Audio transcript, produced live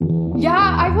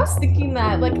Yeah, I was thinking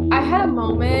that. Like, I had a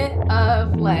moment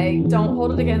of like, don't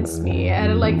hold it against me.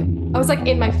 And like, I was like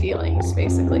in my feelings,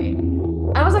 basically.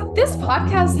 And I was like, this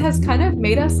podcast has kind of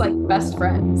made us like best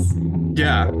friends.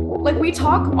 Yeah. Like, we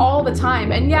talk all the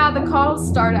time. And yeah, the calls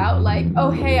start out like,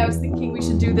 oh, hey, I was thinking we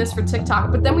should do this for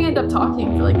TikTok. But then we end up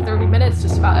talking for like 30 minutes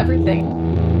just about everything.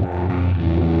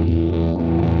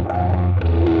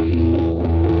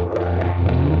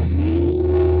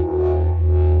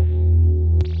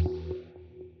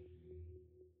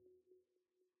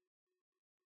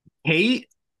 Kate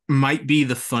might be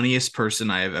the funniest person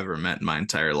I have ever met in my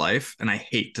entire life. And I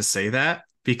hate to say that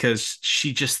because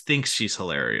she just thinks she's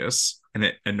hilarious and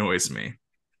it annoys me.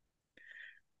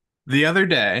 The other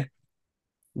day,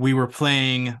 we were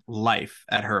playing Life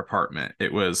at her apartment.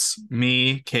 It was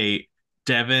me, Kate,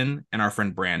 Devin, and our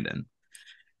friend Brandon.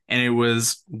 And it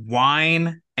was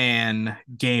wine and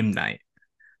game night.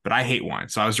 But I hate wine,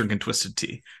 so I was drinking twisted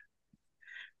tea.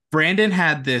 Brandon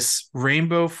had this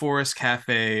Rainbow Forest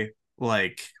Cafe,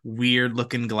 like weird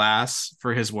looking glass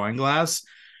for his wine glass.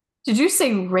 Did you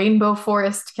say Rainbow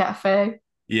Forest Cafe?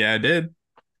 Yeah, I did.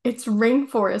 It's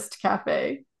Rainforest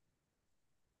Cafe.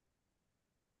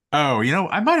 Oh,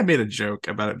 I might have made a joke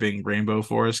about it being Rainbow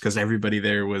Forest because everybody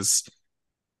there was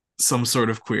some sort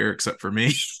of queer except for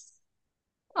me.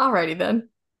 Alrighty then.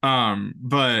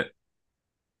 But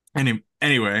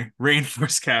anyway,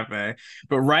 Rainforest Cafe.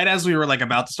 But right as we were like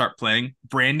about to start playing,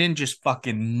 Brandon just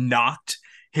fucking knocked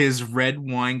his red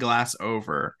wine glass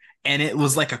over, and it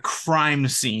was like a crime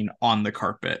scene on the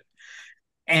carpet.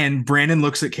 And Brandon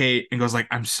looks at Kate and goes like,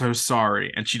 "I'm so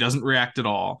sorry," and she doesn't react at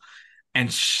all.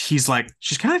 And he's like,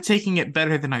 "She's kind of taking it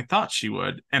better than I thought she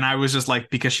would." And I was just like,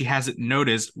 "Because she hasn't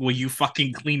noticed, will you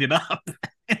fucking clean it up?"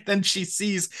 And then she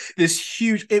sees this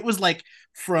huge, it was like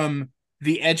from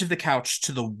the edge of the couch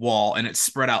to the wall, and it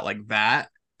spread out like that.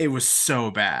 It was so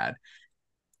bad.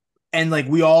 And like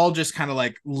we all just kind of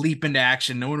like leap into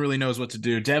action. No one really knows what to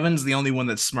do. Devin's the only one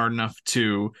that's smart enough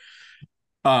to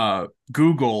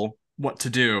Google what to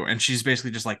do, and she's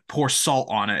basically just like pour salt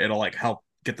on it. It'll like help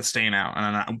get the stain out.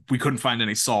 And we couldn't find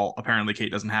any salt. Apparently,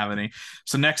 Kate doesn't have any.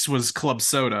 So next was club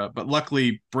soda, but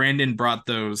luckily Brandon brought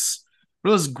those.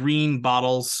 What are those green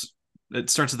bottles? It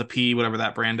starts with a P, whatever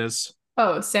that brand is.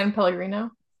 Oh, San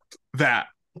Pellegrino. That.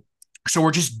 So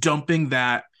we're just dumping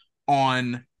that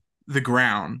on the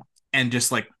ground and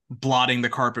just like blotting the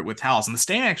carpet with towels. And the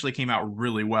stain actually came out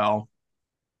really well.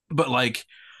 But like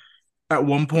at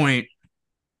one point,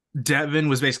 Devin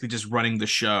was basically just running the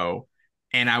show.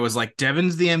 And I was like,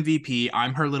 Devin's the MVP.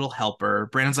 I'm her little helper.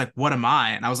 Brandon's like, what am I?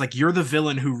 And I was like, you're the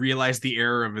villain who realized the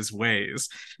error of his ways.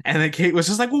 And then Kate was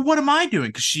just like, well, what am I doing?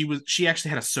 Because she actually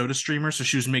had a soda streamer, so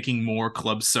she was making more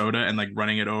club soda and like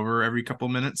running it over every couple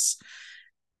minutes.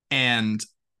 And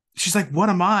she's like, what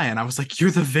am I? And I was like,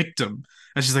 you're the victim.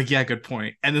 And she's like, yeah, good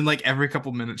point. And then like every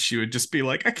couple minutes she would just be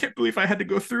like, I can't believe I had to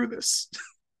go through this.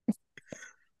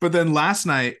 But then last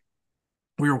night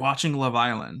we were watching Love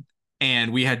Island,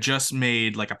 and we had just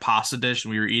made like a pasta dish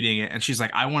and we were eating it, and she's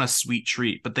like, I want a sweet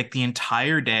treat. But like the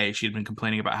entire day she had been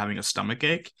complaining about having a stomach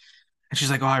ache. And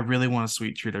she's like, oh, I really want a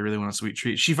sweet treat. I really want a sweet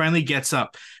treat. She finally gets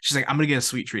up. She's like, I'm gonna get a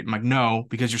sweet treat. I'm like, no,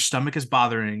 because your stomach is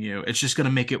bothering you. It's just gonna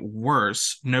make it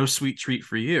worse. No sweet treat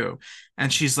for you.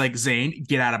 And she's like, Zane,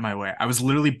 get out of my way. I was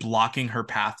literally blocking her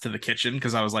path to the kitchen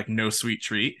because I was like, no sweet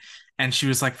treat. And she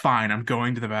was like, fine, I'm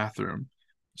going to the bathroom.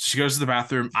 She goes to the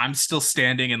bathroom. I'm still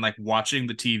standing and like watching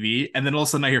the TV. And then all of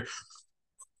a sudden I hear,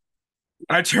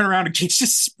 I turn around and Kate's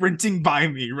just sprinting by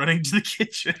me, running to the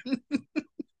kitchen.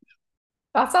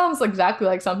 That sounds exactly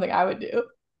like something I would do.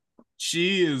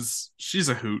 She's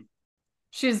a hoot.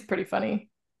 She's pretty funny.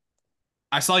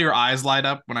 I saw your eyes light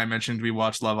up when I mentioned we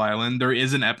watched Love Island. There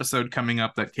is an episode coming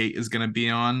up that Kate is going to be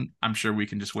on. I'm sure we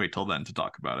can just wait till then to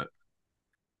talk about it.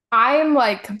 I am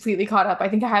like completely caught up. I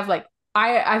think I have like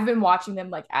I've been watching them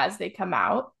like as they come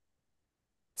out.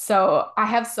 So I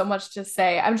have so much to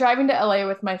say. I'm driving to LA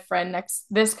with my friend next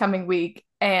this coming week,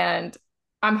 and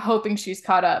I'm hoping she's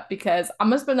caught up because I'm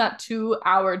gonna spend that 2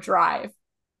 hour drive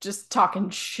just talking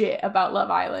shit about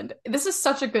Love Island. This is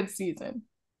such a good season.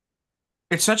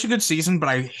 It's such a good season, but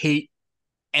I hate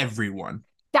everyone.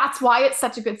 That's why it's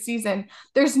such a good season.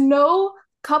 There's no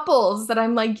couples that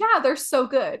I'm like, yeah, they're so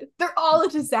good. They're all a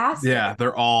Yeah, disaster.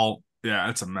 yeah,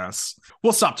 it's a mess.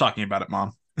 We'll stop talking about it,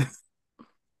 Mom.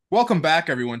 Welcome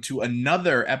back, everyone, to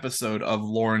another episode of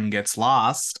Lauren Gets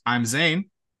Lost. I'm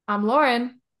Zane. I'm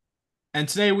Lauren. And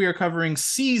today we are covering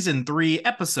season 3,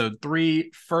 episode 3,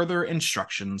 Further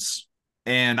Instructions.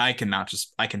 And I cannot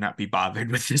be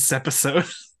bothered with this episode.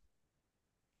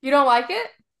 You don't like it?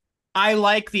 I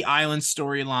like the island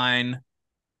storyline.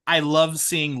 I love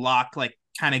seeing Locke like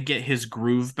kind of get his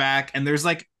groove back. And there's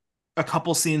like a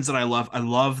couple scenes that I love. I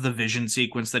love the vision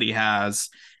sequence that he has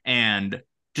and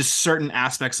just certain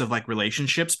aspects of like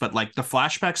relationships, but like the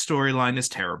flashback storyline is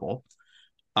terrible.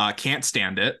 Can't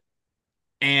stand it.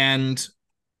 And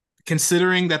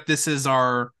considering that this is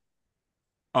our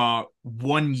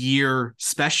 1 year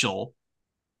special,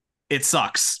 it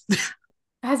sucks.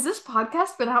 Has this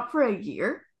podcast been out for a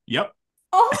year? Yep.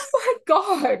 Oh my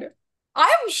God.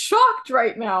 I'm shocked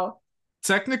right now.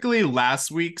 Technically,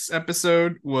 last week's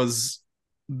episode was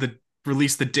the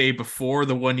released the day before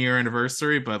the 1 year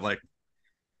anniversary, but like,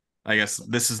 I guess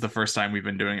this is the first time we've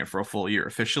been doing it for a full year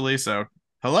officially. So,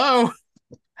 hello,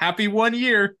 happy 1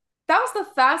 year. That was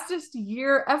the fastest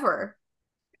year ever.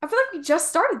 I feel like we just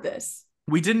started this.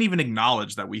 We didn't even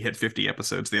acknowledge that we hit 50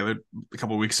 episodes a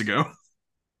couple weeks ago.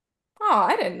 Oh,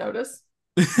 I didn't notice.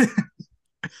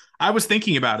 I was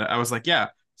thinking about it. I was like, yeah,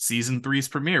 season 3's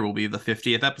premiere will be the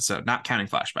 50th episode, not counting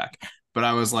flashback. But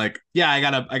I was like, yeah, I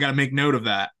gotta make note of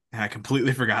that. And I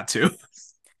completely forgot to.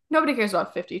 Nobody cares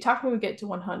about 50. Talk when we get to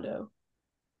 100.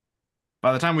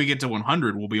 By the time we get to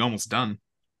 100, we'll be almost done.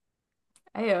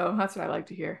 Ayo, that's what I like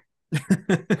to hear.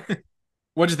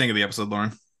 What'd you think of the episode,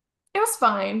 Lauren? It was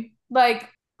fine. Like,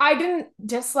 I didn't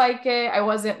dislike it. I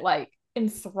wasn't like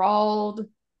enthralled.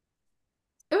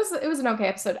 It was an okay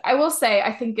episode. I will say,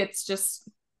 I think it's just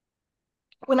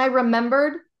when I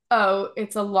remembered, oh,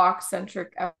 it's a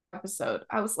Locke-centric episode,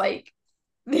 I was like,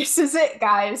 this is it,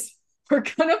 guys. We're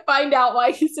gonna find out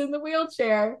why he's in the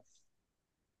wheelchair.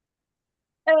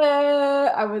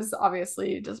 I was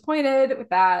obviously disappointed with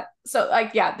that. So,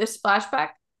 like, yeah, this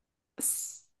flashback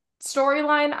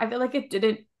storyline, I feel like it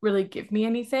didn't really give me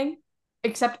anything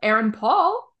except Aaron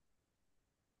Paul.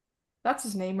 That's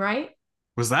his name, right?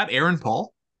 Was that Aaron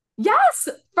Paul? Yes,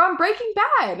 from Breaking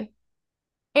Bad.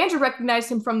 Andrew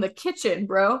recognized him from The Kitchen,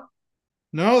 bro.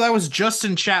 No, that was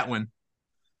Justin Chatwin.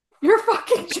 You're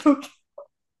fucking joking.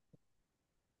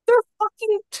 They're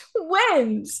fucking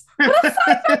twins. Put a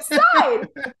side by side.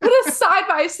 Put a side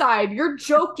by side. You're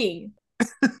joking.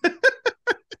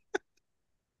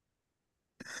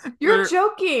 You're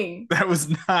joking. That was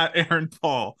not Aaron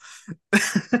Paul.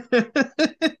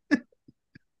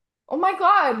 Oh my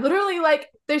God. Literally, like,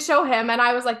 they show him, and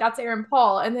I was like, that's Aaron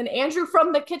Paul. And then Andrew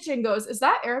from The Kitchen goes, is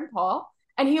that Aaron Paul?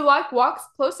 And he, like, walks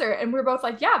closer, and we're both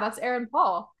like, yeah, that's Aaron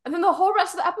Paul. And then the whole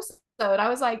rest of the episode, I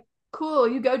was like, cool,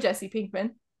 you go, Jesse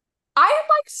Pinkman. I am,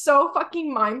 like, so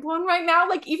fucking mind blown right now.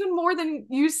 Like, even more than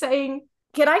you saying,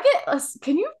 what's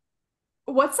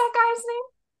that guy's name?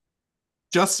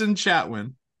 Justin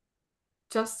Chatwin.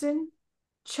 Justin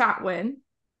Chatwin.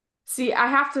 See, I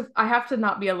have to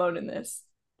not be alone in this.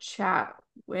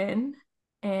 Chatwin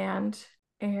and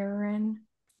Aaron.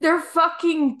 They're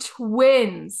fucking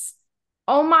twins.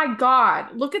 Oh my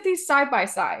God. Look at these side by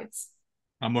sides.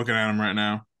 I'm looking at them right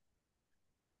now.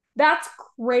 That's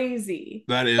crazy.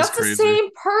 That's crazy. The same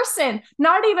person.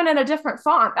 Not even in a different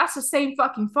font. That's the same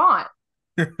fucking font.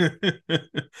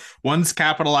 One's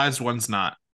capitalized, one's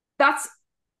not. That's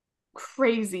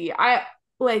crazy.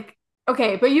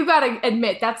 Okay, but you gotta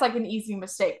admit that's like an easy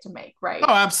mistake to make, right?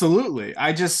 Oh, absolutely.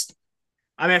 I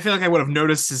feel like I would have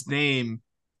noticed his name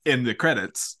in the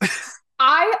credits.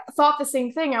 I thought the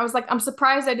same thing. I was like, I'm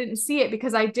surprised I didn't see it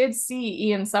because I did see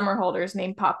Ian Somerhalder's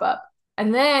name pop up.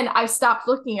 And then I stopped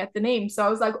looking at the name. So I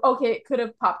was like, okay, it could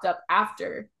have popped up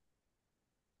after.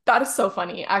 That is so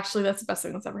funny. Actually, that's the best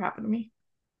thing that's ever happened to me.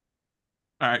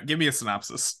 All right, give me a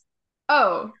synopsis.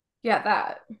 Oh, yeah,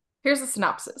 that. Here's the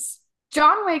synopsis.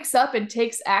 John wakes up and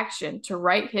takes action to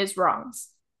right his wrongs.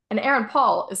 And Aaron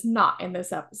Paul is not in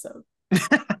this episode.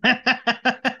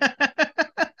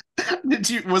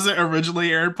 Was it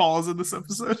originally Aaron Paul is in this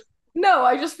episode? No,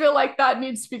 I just feel like that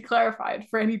needs to be clarified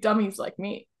for any dummies like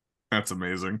me. That's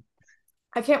amazing.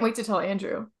 I can't wait to tell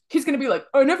Andrew. He's going to be like,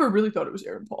 I never really thought it was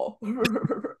Aaron Paul.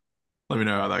 Let me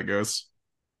know how that goes.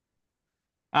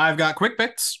 I've got quick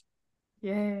picks.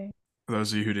 Yay. For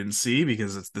those of you who didn't see,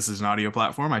 because this is an audio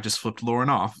platform, I just flipped Lauren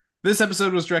off. This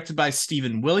episode was directed by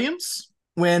Stephen Williams.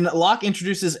 When Locke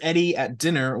introduces Eddie at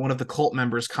dinner, one of the cult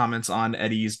members comments on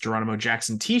Eddie's Geronimo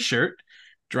Jackson t-shirt.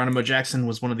 Geronimo Jackson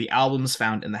was one of the albums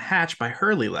found in the hatch by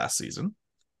Hurley last season.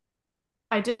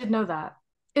 I did know that.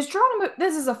 Is Geronimo...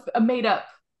 This is a made-up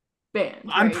band,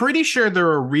 right? I'm pretty sure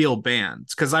they're a real band,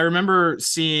 because I remember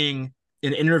seeing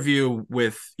an interview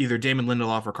with either Damon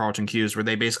Lindelof or Carlton Cuse where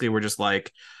they basically were just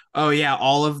like, oh yeah,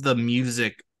 all of the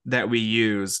music that we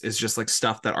use is just like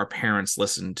stuff that our parents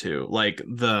listened to, like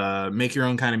the Make Your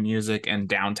Own Kind of Music and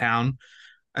Downtown.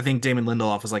 I think Damon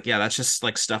Lindelof was like, yeah, that's just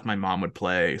like stuff my mom would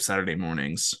play Saturday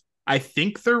mornings. I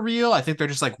think they're real. I think they're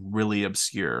just like really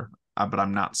obscure, but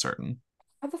I'm not certain.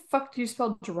 How the fuck do you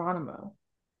spell Geronimo?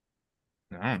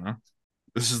 I don't know.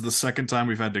 This is the second time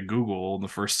we've had to Google in the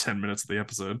first 10 minutes of the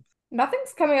episode.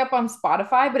 Nothing's coming up on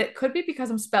Spotify, but it could be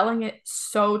because I'm spelling it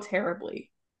so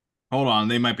terribly. Hold on,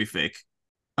 they might be fake.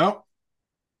 Oh,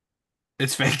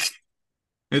 it's fake.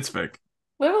 It's fake.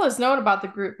 Little is known about the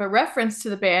group, but reference to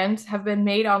the band have been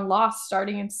made on Lost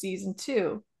starting in season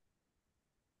 2.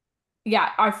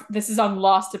 Yeah, this is on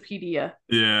Lostopedia.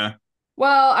 Yeah.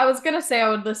 Well, I was gonna say I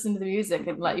would listen to the music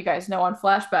and let you guys know on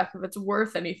Flashback if it's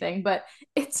worth anything, but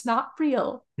it's not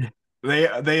real.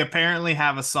 They apparently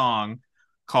have a song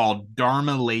called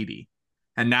Dharma Lady.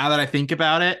 And now that I think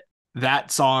about it,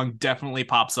 that song definitely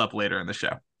pops up later in the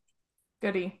show.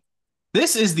 Goody.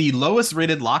 This is the lowest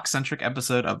rated Locke-centric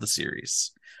episode of the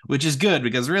series, which is good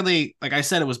because really, like I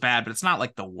said, it was bad, but it's not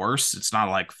like the worst. It's not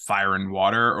like Fire and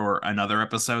Water or another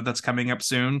episode that's coming up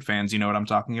soon. Fans, you know what I'm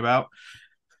talking about.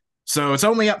 So it's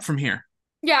only up from here.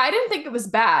 Yeah, I didn't think it was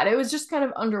bad. It was just kind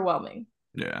of underwhelming.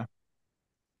 Yeah.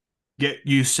 Get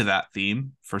used to that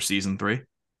theme for season 3.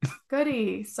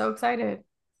 Goody. So excited.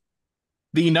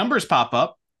 The numbers pop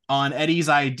up on Eddie's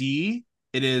ID.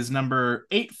 It is number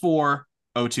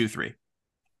 84023.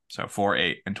 So 4,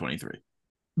 8, and 23.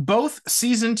 Both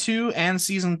season 2 and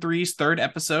season 3's third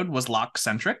episode was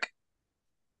Locke-centric.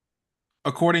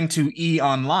 According to E!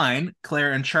 Online,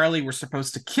 Claire and Charlie were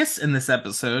supposed to kiss in this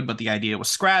episode, but the idea was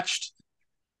scratched.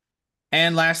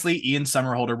 And lastly, Ian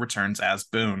Somerhalder returns as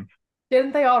Boone.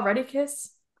 Didn't they already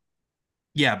kiss?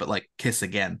 Yeah, but like kiss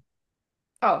again.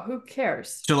 Oh, who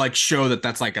cares? To like show that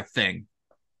that's like a thing.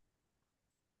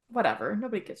 Whatever.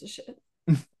 Nobody gives a shit.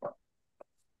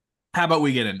 How about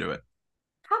we get into it?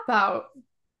 How about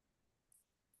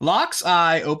Locke's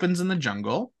eye opens in the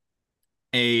jungle.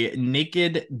 A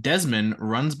naked Desmond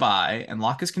runs by, and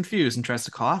Locke is confused and tries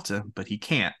to call out to him, but he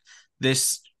can't.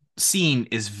 This scene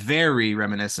is very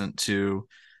reminiscent to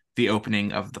the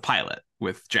opening of the pilot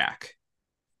with Jack.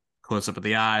 Close up of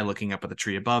the eye, looking up at the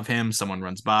tree above him. Someone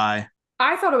runs by.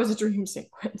 I thought it was a dream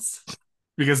sequence.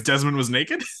 Because Desmond was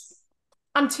naked?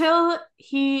 Until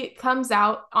he comes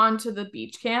out onto the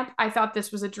beach camp, I thought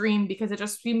this was a dream because it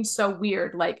just seemed so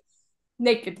weird. Like,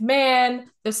 naked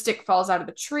man, the stick falls out of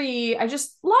the tree.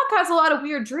 Locke has a lot of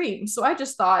weird dreams. So I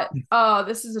just thought, oh,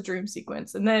 this is a dream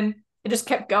sequence. And then it just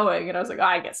kept going. And I was like, oh,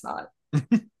 I guess not.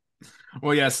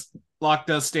 Well, yes, Locke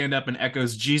does stand up and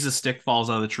echoes Jesus' stick falls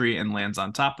out of the tree and lands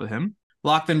on top of him.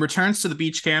 Locke then returns to the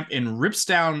beach camp and rips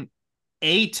down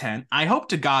a tent. I hope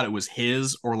to God it was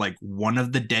his or like one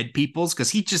of the dead people's because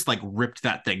he just like ripped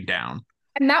that thing down.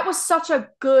 And that was such a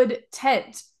good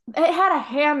tent. It had a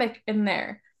hammock in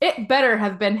there. It better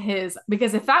have been his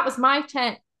because if that was my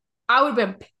tent, I would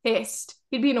have been pissed.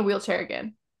 He'd be in a wheelchair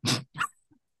again.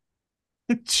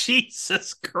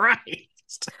 Jesus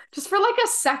Christ. Just for like a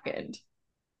second.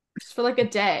 Just for like a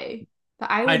day.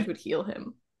 The island would heal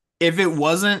him. If it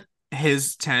wasn't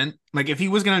his tent, like if he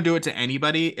was going to do it to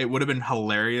anybody, it would have been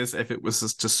hilarious if it was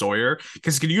just to Sawyer.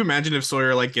 Because can you imagine if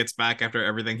Sawyer like gets back after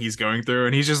everything he's going through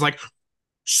and he's just like,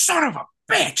 son of a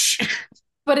bitch.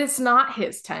 But it's not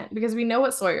his tent because we know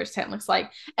what Sawyer's tent looks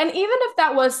like. And even if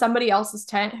that was somebody else's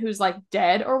tent who's like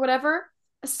dead or whatever,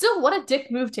 still, what a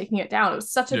dick move taking it down. It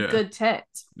was such a good tent.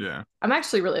 Yeah. I'm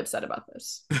actually really upset about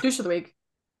this. Douche of the week.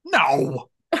 No.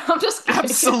 I'm just kidding.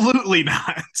 Absolutely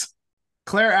not.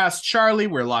 Claire asks Charlie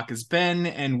where Locke has been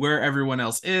and where everyone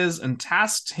else is and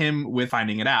tasked him with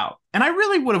finding it out. And I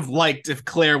really would have liked if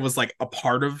Claire was like a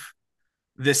part of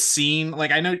this scene.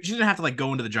 Like, I know she didn't have to like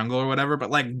go into the jungle or whatever, but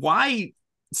like, why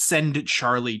send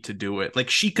Charlie to do it? Like,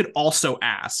 she could also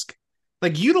ask.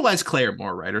 Like, utilize Claire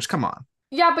more, writers. Come on.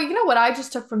 Yeah, but you know what I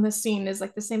just took from this scene is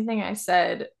like the same thing I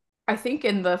said, I think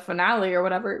in the finale or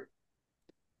whatever.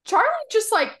 Charlie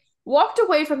just like walked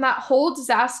away from that whole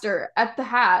disaster at the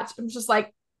hatch. I'm just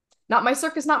like, not my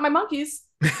circus, not my monkeys.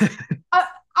 I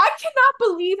cannot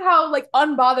believe how like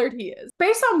unbothered he is.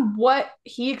 Based on what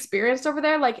he experienced over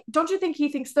there, like, don't you think he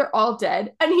thinks they're all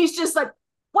dead? And he's just like,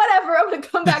 whatever, I'm gonna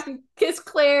come back and kiss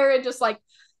Claire and just like,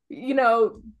 you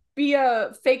know, be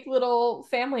a fake little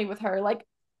family with her. Like,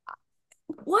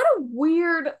 what a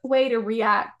weird way to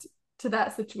react to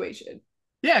that situation.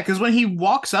 Yeah, because when he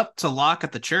walks up to Locke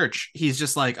at the church, he's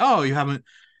just like, oh, you haven't,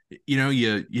 you know,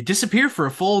 you disappear for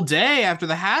a full day after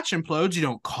the hatch implodes. You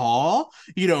don't call,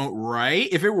 you don't write.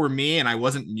 If it were me and I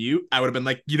wasn't mute, I would have been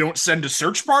like, you don't send a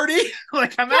search party?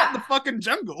 Like, I'm out in the fucking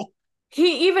jungle.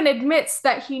 He even admits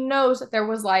that he knows that there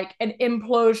was like an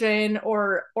implosion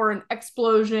or an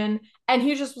explosion, and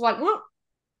he just was like, well,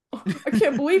 I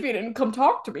can't believe he didn't come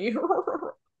talk to me.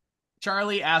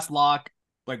 Charlie asks Locke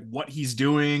like what he's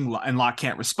doing, and Locke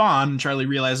can't respond. And Charlie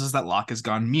realizes that Locke has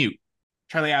gone mute.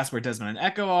 Charlie asks where Desmond and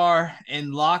Echo are,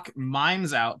 and Locke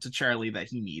mimes out to Charlie that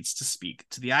he needs to speak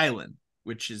to the island,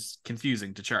 which is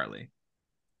confusing to Charlie.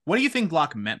 What do you think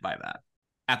Locke meant by that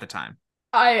at the time?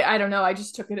 I don't know. I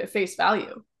just took it at face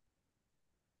value.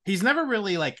 He's never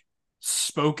really like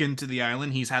spoken to the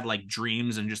island. He's had like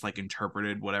dreams and just like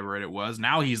interpreted whatever it was.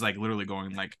 Now he's like literally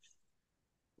going like,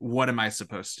 what am I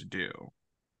supposed to do?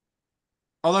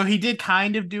 Although he did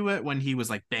kind of do it when he was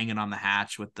like banging on the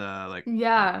hatch with the like,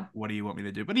 Yeah. what do you want me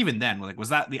to do? But even then, like, was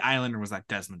that the island or was that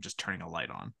Desmond just turning a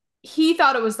light on? He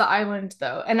thought it was the island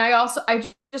though. And I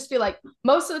just feel like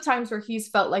most of the times where he's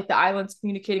felt like the island's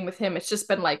communicating with him, it's just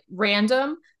been like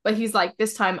random, but he's like,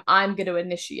 this time I'm going to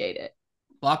initiate it.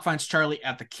 Locke finds Charlie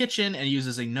at the kitchen and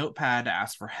uses a notepad to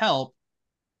ask for help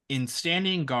in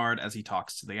standing guard as he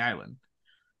talks to the island.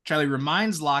 Charlie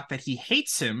reminds Locke that he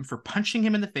hates him for punching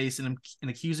him in the face and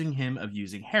accusing him of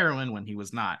using heroin when he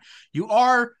was not. You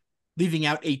are leaving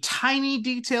out a tiny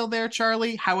detail there,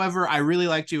 Charlie. However, I really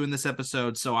liked you in this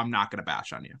episode, so I'm not going to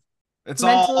bash on you. It's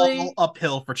all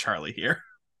uphill for Charlie here.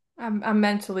 I'm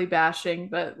mentally bashing,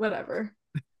 but whatever.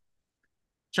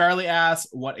 Charlie asks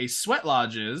what a sweat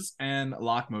lodge is, and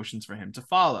Locke motions for him to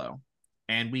follow.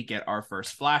 And we get our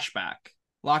first flashback.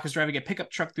 Locke is driving a pickup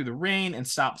truck through the rain and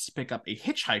stops to pick up a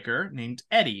hitchhiker named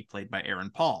Eddie, played by Aaron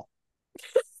Paul.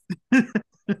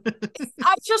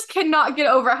 I just cannot get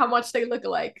over how much they look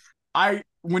alike.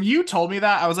 When you told me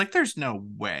that, I was like, there's no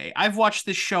way. I've watched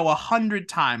this show 100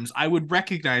 times. I would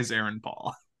recognize Aaron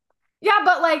Paul. Yeah,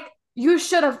 but like, you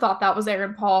should have thought that was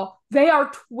Aaron Paul. They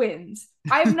are twins.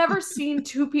 I've never seen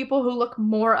two people who look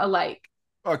more alike.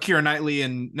 Keira Knightley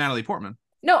and Natalie Portman.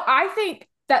 No, I think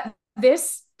that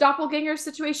this doppelganger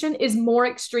situation is more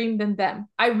extreme than them.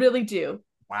 I really do.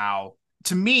 Wow.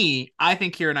 To me, I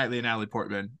think Keira Knightley and Natalie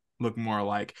Portman look more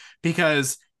alike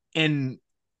because in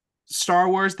Star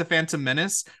Wars The Phantom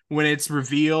Menace, when it's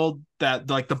revealed that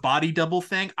like the body double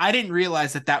thing, I didn't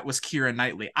realize that was Keira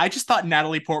Knightley. I just thought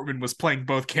Natalie Portman was playing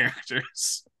both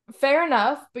characters. Fair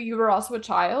enough, but you were also a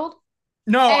child.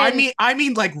 No, and... I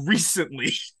mean like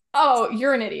recently. Oh,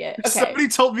 you're an idiot. Okay. Somebody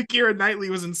told me Keira Knightley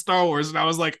was in Star Wars and I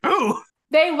was like, oh.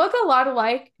 They look a lot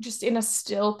alike just in a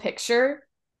still picture,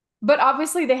 but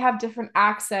obviously they have different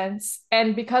accents.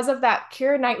 And because of that,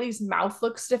 Keira Knightley's mouth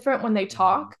looks different when they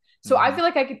talk. So I feel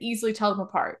like I could easily tell them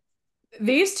apart.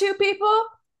 These two people,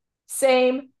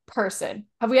 same person.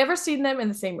 Have we ever seen them in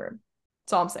the same room?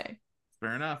 That's all I'm saying.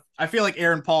 Fair enough. I feel like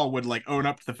Aaron Paul would like own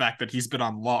up to the fact that he's been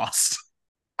on Lost.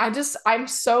 I'm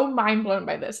so mind blown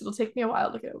by this. It'll take me a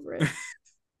while to get over it.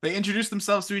 They introduce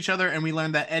themselves to each other, and we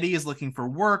learn that Eddie is looking for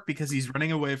work because he's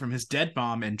running away from his dead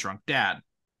mom and drunk dad.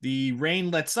 The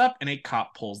rain lets up, and a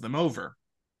cop pulls them over.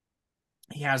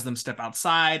 He has them step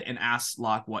outside and asks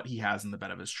Locke what he has in the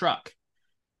bed of his truck.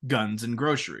 Guns and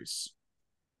groceries.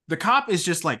 The cop is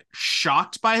just like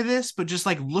shocked by this, but just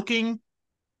like looking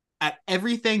at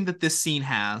everything that this scene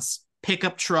has.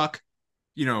 Pickup truck,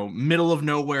 middle of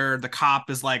nowhere. The cop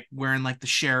is like wearing like the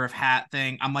sheriff hat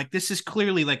thing. I'm like, this is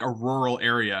clearly like a rural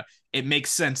area. It makes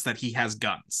sense that he has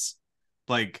guns.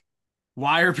 Like,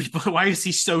 why is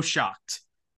he so shocked?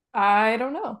 I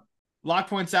don't know. Locke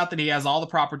points out that he has all the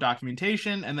proper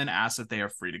documentation and then asks if they are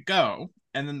free to go.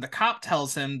 And then the cop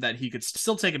tells him that he could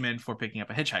still take him in for picking up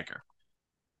a hitchhiker.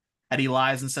 Eddie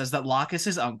lies and says that Locke is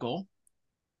his uncle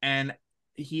and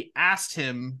he asked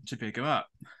him to pick him up.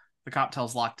 The cop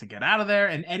tells Locke to get out of there,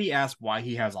 and Eddie asks why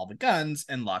he has all the guns,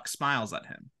 and Locke smiles at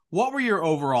him. What were your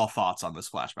overall thoughts on this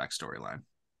flashback storyline?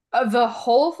 The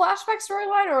whole flashback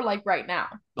storyline or like right now?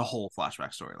 The whole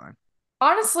flashback storyline.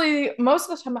 Honestly, most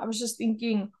of the time I was just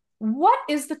thinking, what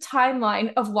is the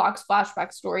timeline of Locke's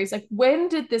flashback stories? Like, when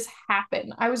did this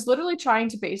happen? I was literally trying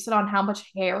to base it on how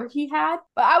much hair he had,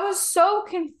 but I was so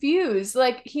confused.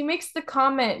 Like, he makes the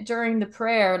comment during the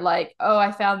prayer, like, oh,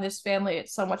 I found this family.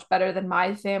 It's so much better than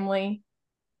my family,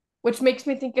 which makes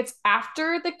me think it's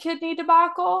after the kidney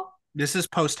debacle. This is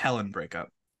post-Helen breakup.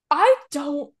 I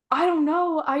don't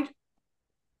know.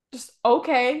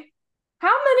 Okay.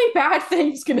 How many bad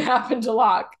things can happen to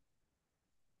Locke?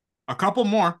 A couple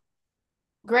more.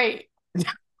 Great.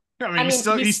 I mean,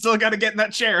 he's still got to get in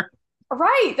that chair.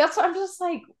 Right. That's what I'm just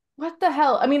like, what the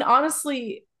hell? I mean,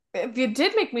 honestly, it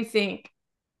did make me think,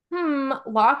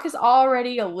 Locke is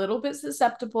already a little bit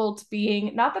susceptible to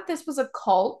being, not that this was a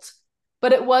cult,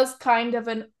 but it was kind of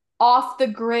an off the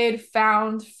grid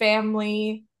found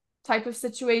family type of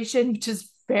situation, which is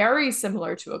very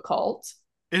similar to a cult.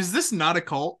 Is this not a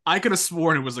cult? I could have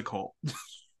sworn it was a cult.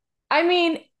 I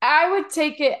mean, I would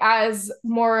take it as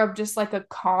more of just like a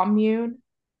commune.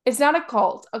 It's not a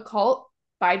cult. A cult,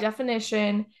 by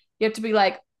definition, you have to be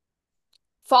like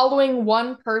following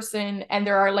one person and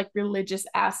there are like religious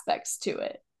aspects to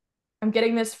it. I'm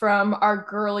getting this from our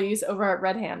girlies over at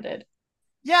Red Handed.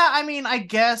 Yeah, I mean, I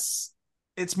guess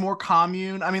it's more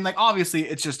commune. I mean, like, obviously,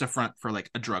 it's just a front for like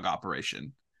a drug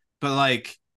operation, but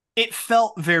like, it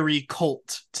felt very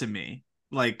cult to me.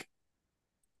 Like,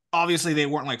 obviously, they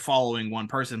weren't like following one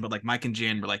person, but like Mike and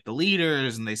Jan were like the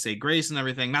leaders, and they say grace and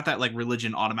everything. Not that like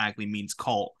religion automatically means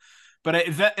cult, but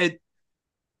it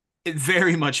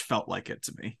very much felt like it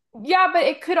to me. Yeah, but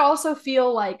it could also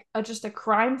feel like just a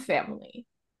crime family.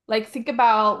 Like think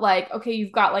about like okay,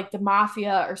 you've got like the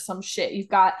mafia or some shit. You've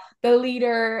got the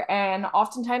leader and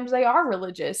oftentimes they are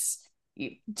religious.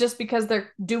 Just because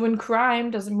they're doing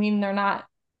crime doesn't mean they're not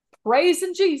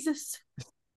praising Jesus.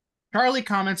 Charlie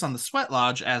comments on the sweat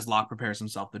lodge as Locke prepares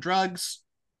himself the drugs.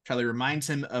 Charlie reminds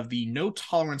him of the no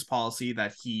tolerance policy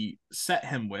that he set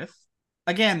him with.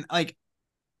 Again, like,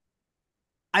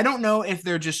 I don't know if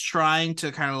they're just trying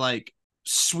to kind of like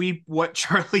sweep what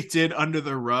Charlie did under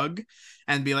the rug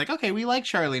and be like, okay, we like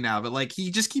Charlie now. But like,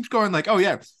 he just keeps going like, oh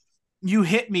yeah, you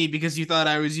hit me because you thought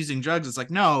I was using drugs. It's like,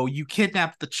 no, you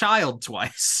kidnapped the child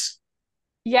twice.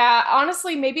 Yeah,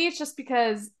 honestly, maybe it's just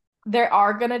because they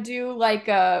are gonna do like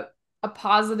a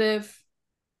positive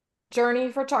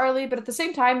journey for Charlie, but at the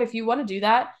same time, if you want to do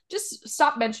that, just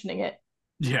stop mentioning it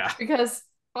Yeah. because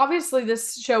obviously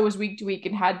this show was week to week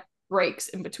and had breaks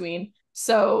in between.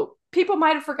 So people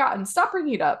might have forgotten. Stop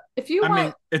bringing it up. If you I mean,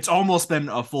 want, it's almost been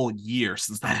a full year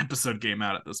since that episode came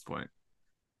out at this point.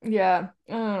 yeah,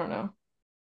 I don't know.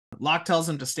 Locke tells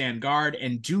him to stand guard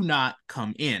and do not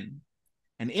come in.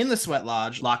 And in the sweat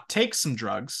lodge, Locke takes some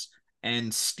drugs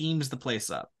and steams the place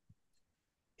up.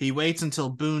 He waits until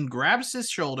Boone grabs his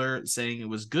shoulder, saying it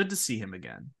was good to see him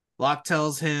again. Locke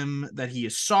tells him that he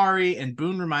is sorry, and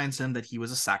Boone reminds him that he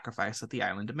was a sacrifice that the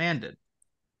island demanded.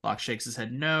 Locke shakes his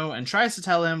head no and tries to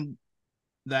tell him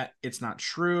that it's not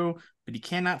true, but he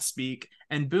cannot speak,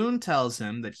 and Boone tells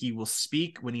him that he will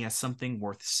speak when he has something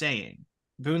worth saying.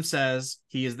 Boone says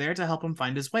he is there to help him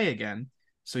find his way again,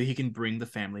 so he can bring the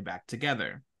family back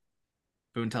together.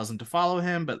 Boone tells him to follow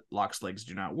him, but Locke's legs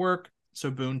do not work, so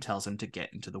Boone tells him to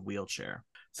get into the wheelchair.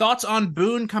 Thoughts on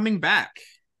Boone coming back?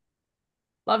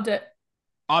 Loved it.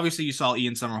 Obviously, you saw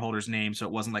Ian Somerhalder's name, so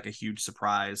it wasn't like a huge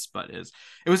surprise, but it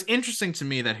was interesting to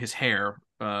me that his hair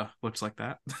looks like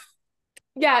that.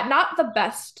 Yeah, not the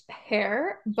best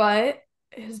hair, but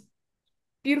his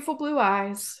beautiful blue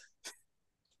eyes.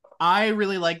 I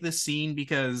really like this scene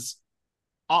because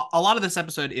a lot of this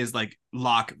episode is like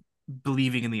Locke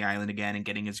believing in the island again and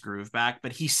getting his groove back,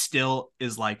 but he still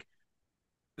is like,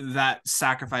 that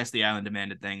sacrifice the island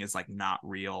demanded thing is like not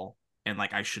real, and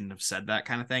like I shouldn't have said that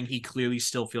kind of thing. He clearly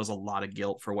still feels a lot of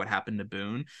guilt for what happened to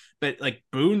Boone, but like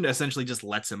Boone essentially just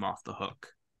lets him off the hook,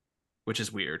 which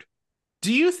is weird.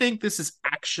 Do you think this is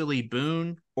actually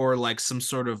Boone or like some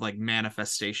sort of like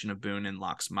manifestation of Boone in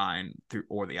Locke's mind through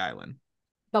or the island?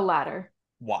 The latter.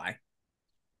 Why?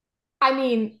 I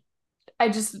mean, I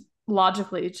just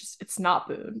logically it's not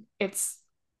Boone. It's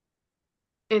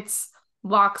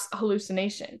Locke's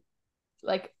hallucination.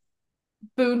 Like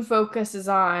Boone focuses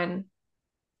on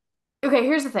okay,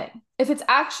 here's the thing. If it's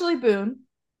actually Boone,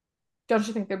 don't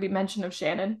you think there'd be mention of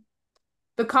Shannon?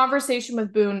 The conversation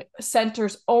with Boone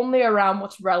centers only around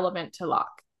what's relevant to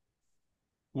Locke.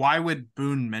 Why would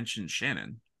Boone mention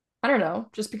Shannon? I don't know,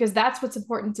 just because that's what's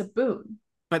important to Boone,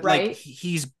 But like right?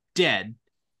 he's dead,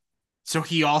 so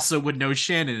he also would know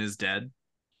Shannon is dead.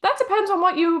 That depends on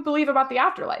what you believe about the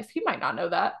afterlife. He might not know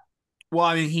that Well,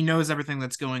 I mean, he knows everything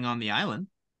that's going on the island.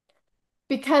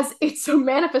 because it's a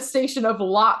manifestation of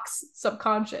Locke's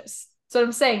subconscious. So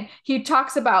I'm saying he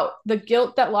talks about the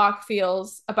guilt that Locke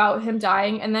feels about him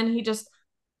dying, and then he just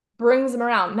brings him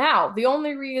around. Now, the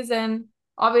only reason,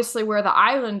 obviously, where the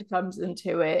island comes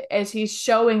into it is he's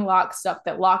showing Locke stuff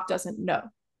that Locke doesn't know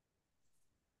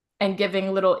and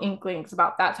giving little inklings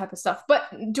about that type of stuff. But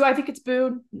do I think it's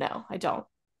Boone? No, I don't.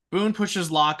 Boone pushes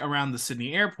Locke around the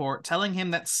Sydney airport, telling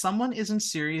him that someone is in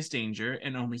serious danger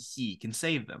and only he can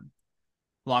save them.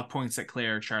 Locke points at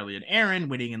Claire, Charlie, and Aaron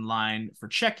waiting in line for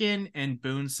check-in, and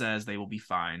Boone says they will be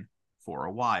fine for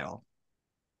a while.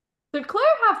 Did Claire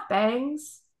have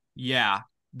bangs? Yeah,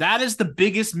 that is the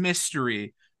biggest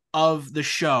mystery of the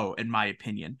show, in my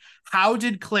opinion. How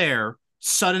did Claire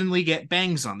suddenly get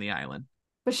bangs on the island?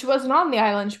 But she wasn't on the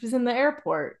island. She was in the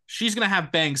airport. She's going to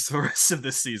have bangs the rest of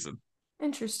this season.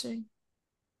 Interesting.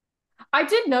 I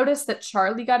did notice that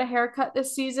Charlie got a haircut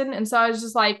this season, and so I was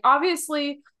just like,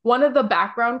 obviously, one of the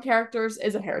background characters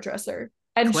is a hairdresser,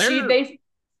 and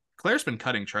Claire's been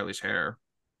cutting Charlie's hair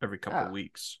every couple of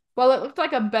weeks. Well, it looked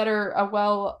like a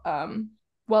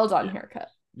well done haircut.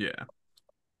 Yeah.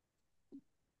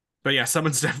 But yeah,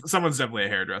 someone's definitely a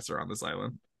hairdresser on this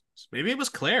island. So maybe it was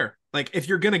Claire. Like, if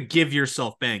you're gonna give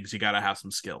yourself bangs, you gotta have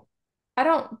some skill. I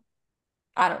don't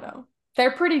I don't know.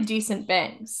 They're pretty decent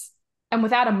bangs. And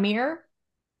without a mirror,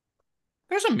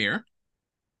 There's a mirror.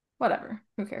 whatever.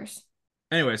 Who cares?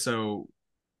 Anyway, so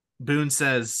Boone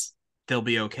says they'll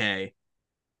be okay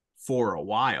for a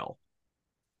while.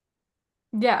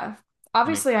 Yeah. Like,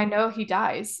 Obviously I know he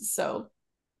dies, so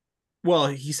well,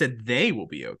 he said they will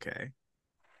be okay.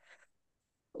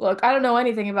 look, I don't know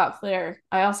anything about Claire.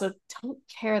 I also don't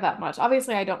care that much.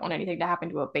 Obviously, I don't want anything to happen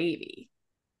to a baby.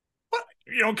 What?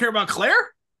 You don't care about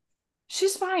Claire?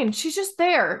 She's fine. She's just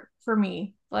there for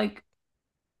me. Like,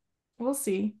 we'll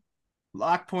see.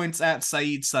 Locke points at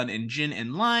Saeed's son and Jin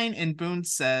in line, and Boone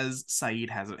says Saeed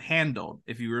has it handled.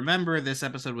 If you remember, this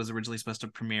episode was originally supposed to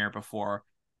premiere before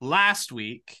last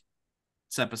week's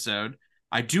episode.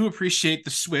 I do appreciate the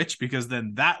switch because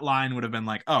then that line would have been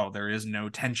like, oh, there is no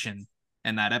tension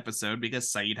in that episode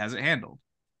because Saeed has it handled.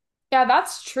 Yeah,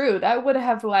 that's true. That would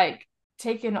have like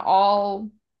taken all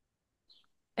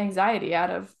anxiety out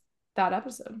of that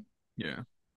episode. Yeah.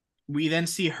 We then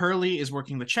see Hurley is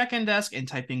working the check-in desk and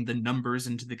typing the numbers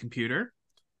into the computer.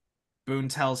 Boone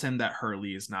tells him that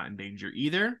Hurley is not in danger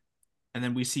either. And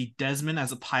then we see Desmond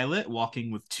as a pilot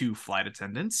walking with two flight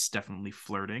attendants, definitely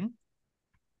flirting.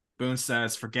 Boone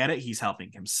says, forget it, he's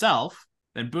helping himself.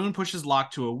 Then Boone pushes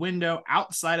Locke to a window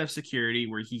outside of security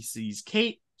where he sees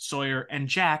Kate, Sawyer, and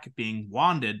Jack being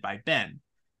wanded by Ben.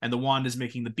 And the wand is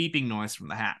making the beeping noise from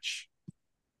the hatch.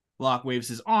 Locke waves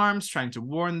his arms, trying to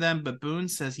warn them, but Boone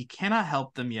says he cannot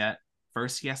help them yet.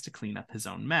 First, he has to clean up his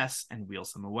own mess and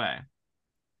wheels them away.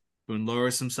 Boone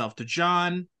lowers himself to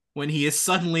John when he is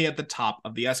suddenly at the top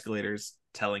of the escalators,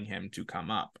 telling him to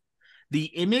come up. The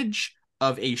image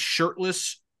of a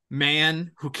shirtless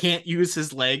man who can't use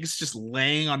his legs just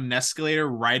laying on an escalator,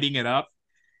 riding it up,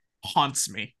 haunts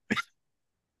me.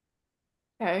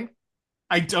 Okay.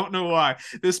 I don't know why.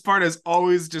 This part has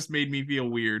always just made me feel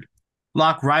weird.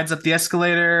 Locke rides up the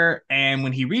escalator, and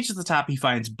when he reaches the top, he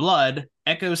finds blood,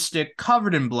 Echo's stick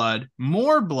covered in blood,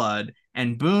 more blood,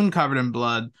 and Boone covered in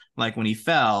blood, like when he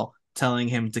fell, telling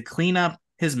him to clean up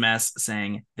his mess,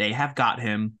 saying they have got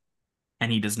him, and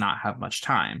he does not have much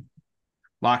time.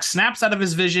 Locke snaps out of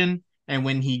his vision, and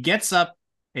when he gets up,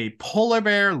 a polar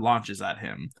bear launches at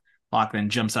him. Locke then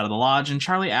jumps out of the lodge, and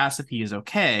Charlie asks if he is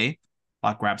okay.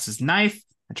 Locke grabs his knife,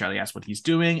 and Charlie asks what he's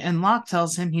doing, and Locke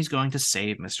tells him he's going to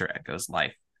save Mr. Echo's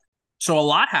life. So a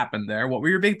lot happened there. What were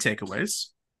your big takeaways?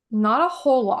 Not a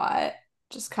whole lot.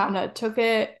 Just kind of took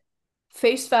it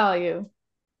face value.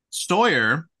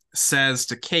 Sawyer says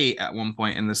to Kate at one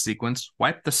point in the sequence,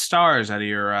 wipe the stars out of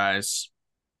your eyes.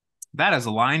 That is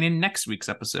a line in next week's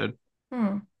episode.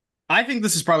 I think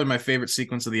this is probably my favorite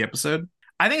sequence of the episode.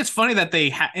 I think it's funny that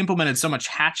they implemented so much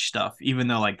hatch stuff, even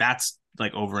though like that's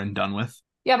like over and done with.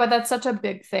 Yeah, but that's such a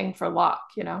big thing for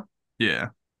Locke, you know? Yeah.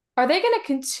 Are they going to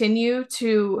continue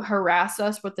to harass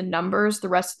us with the numbers the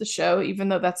rest of the show, even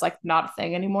though that's like not a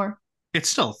thing anymore? It's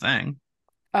still a thing.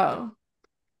 Oh,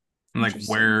 And like,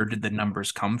 where did the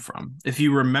numbers come from? If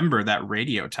you remember that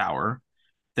radio tower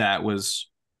that was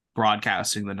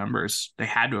broadcasting the numbers, they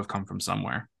had to have come from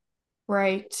somewhere.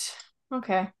 Right.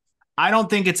 Okay. I don't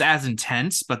think it's as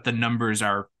intense, but the numbers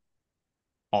are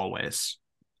always.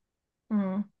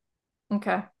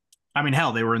 Okay. I mean,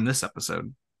 hell, they were in this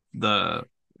episode,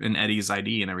 in Eddie's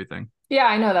ID and everything. Yeah,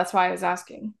 I know. That's why I was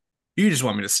asking. You just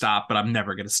want me to stop, but I'm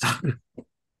never going to stop.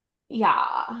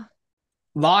 Yeah.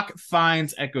 Locke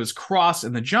finds Echo's cross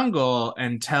in the jungle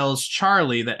and tells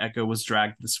Charlie that Echo was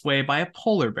dragged this way by a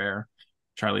polar bear.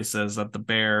 Charlie says that the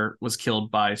bear was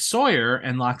killed by Sawyer,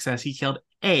 and Locke says he killed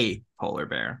a polar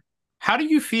bear. How do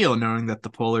you feel knowing that the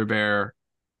polar bear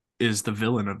is the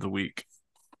villain of the week?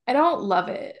 I don't love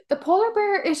it. The polar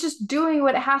bear is just doing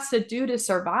what it has to do to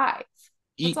survive.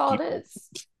 That's all it is.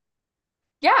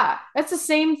 Yeah, it's the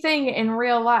same thing in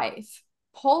real life.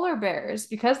 Polar bears,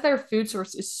 because their food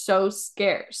source is so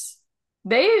scarce,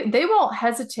 they won't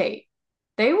hesitate.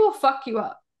 They will fuck you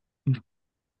up.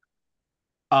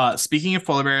 Speaking of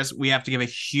polar bears, we have to give a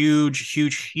huge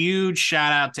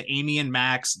shout out to Amy and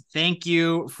Max. Thank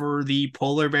you for the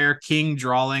Polar Bear King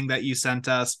drawing that you sent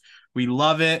us. We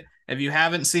love it. If you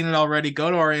haven't seen it already, go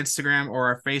to our Instagram or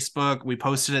our Facebook. We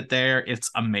posted it there.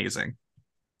 It's amazing.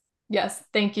 Yes,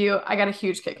 thank you. I got a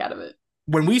huge kick out of it.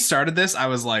 When we started this, I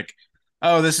was like,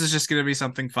 oh, this is just going to be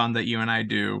something fun that you and I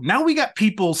do. Now we got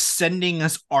people sending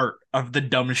us art of the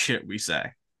dumb shit we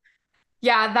say.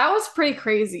 Yeah, that was pretty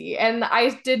crazy. And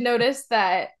I did notice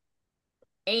that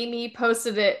Amy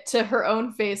posted it to her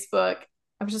own Facebook.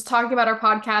 I was just talking about our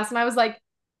podcast and I was like,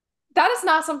 that is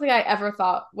not something I ever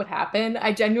thought would happen.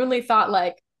 I genuinely thought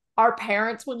like our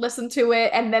parents would listen to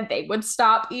it and then they would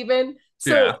stop even.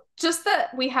 Yeah. So just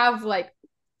that we have like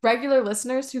regular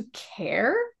listeners who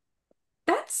care,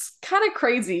 that's kind of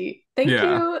crazy. Thank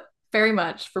Yeah. you very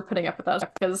much for putting up with us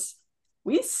because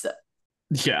we suck.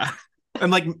 Yeah.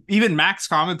 And like even Max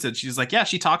commented, she's like, yeah,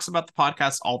 she talks about the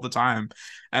podcast all the time.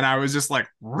 And I was just like,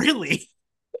 really?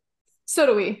 So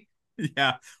do we.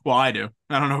 Yeah. Well, I do.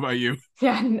 I don't know about you.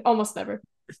 Yeah, almost never.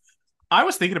 I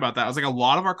was thinking about that. I was like, a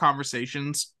lot of our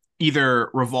conversations either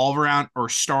revolve around or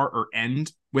start or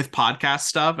end with podcast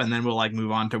stuff, and then we'll like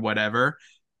move on to whatever.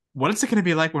 What is it going to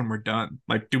be like when we're done?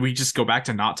 Like, do we just go back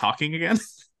to not talking again?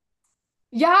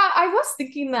 Yeah, I was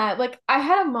thinking that. Like, I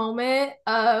had a moment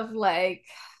of like,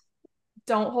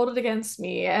 don't hold it against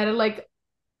me. I had like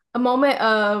a moment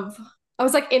of, I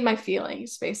was like in my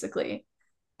feelings, basically.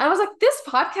 And I was like, this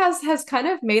podcast has kind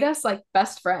of made us like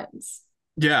best friends.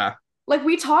 Yeah. Like,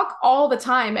 we talk all the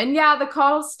time. And yeah, the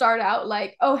calls start out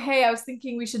like, oh, hey, I was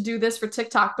thinking we should do this for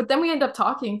TikTok. But then we end up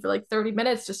talking for like 30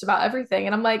 minutes just about everything.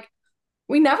 And I'm like,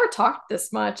 we never talked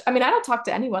this much. I mean, I don't talk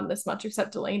to anyone this much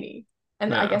except Delaney.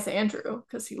 And I Yeah. guess Andrew,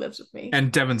 because he lives with me.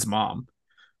 And Devin's mom.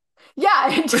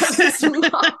 Yeah, and Devin's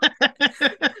mom.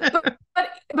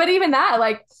 But even that,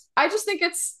 like, I just think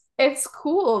it's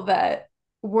cool that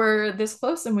we're this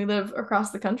close and we live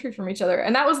across the country from each other.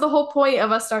 And that was the whole point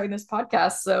of us starting this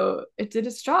podcast. So it did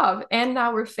its job. And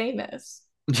now we're famous.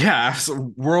 Yeah.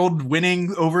 So world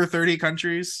winning over 30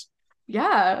 countries.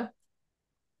 Yeah.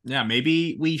 Yeah.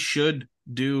 Maybe we should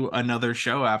do another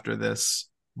show after this,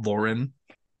 Lauren.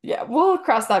 Yeah. We'll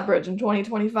cross that bridge in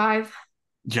 2025.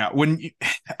 Yeah.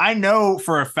 I know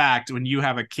for a fact when you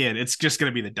have a kid, it's just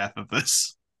going to be the death of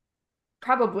this.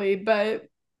 Probably, but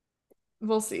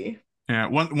we'll see. Yeah.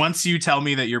 Once you tell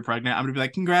me that you're pregnant, I'm going to be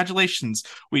like, congratulations.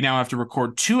 We now have to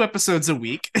record 2 episodes a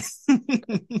week.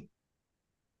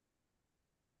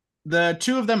 The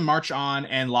two of them march on,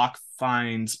 and Locke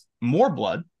finds more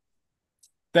blood.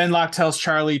 Then Locke tells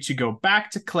Charlie to go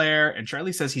back to Claire, and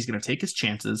Charlie says he's going to take his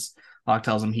chances. Locke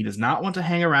tells him he does not want to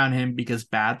hang around him because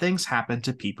bad things happen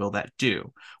to people that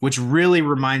do, which really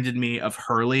reminded me of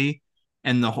Hurley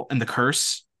and the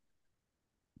curse.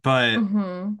 But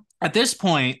at this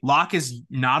point, Locke is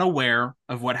not aware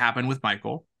of what happened with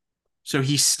Michael, so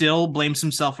he still blames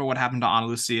himself for what happened to Ana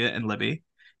Lucia and Libby.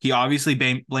 He obviously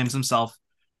blames himself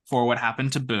for what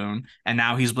happened to Boone, and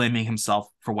now he's blaming himself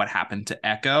for what happened to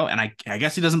Echo. And I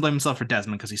guess he doesn't blame himself for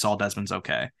Desmond because he saw Desmond's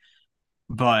okay.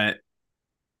 But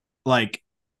like,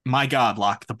 my God,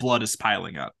 Locke, the blood is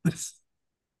piling up.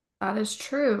 That is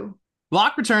true.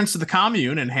 Locke returns to the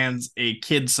commune and hands a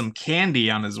kid some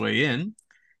candy on his way in.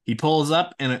 He pulls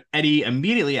up, and Eddie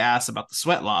immediately asks about the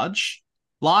sweat lodge.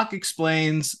 Locke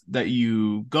explains that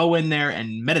you go in there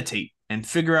and meditate and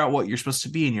figure out what you're supposed to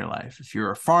be in your life. If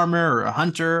you're a farmer or a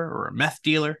hunter or a meth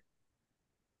dealer.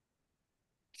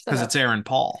 Because it's Aaron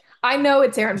Paul. I know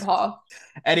it's Aaron Paul.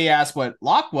 Eddie asks what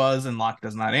Locke was, and Locke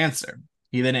does not answer.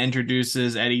 He then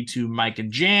introduces Eddie to Mike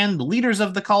and Jan, the leaders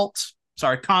of the cult.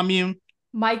 Sorry, commune.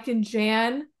 Mike and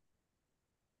Jan.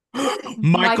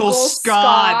 Michael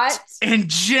Scott and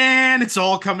Jan. It's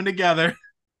all coming together.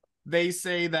 They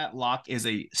say that Locke is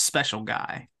a special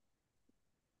guy.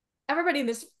 Everybody in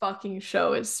this fucking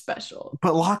show is special.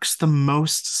 But Locke's the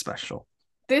most special.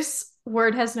 This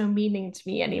word has no meaning to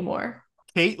me anymore.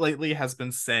 Kate lately has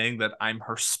been saying that I'm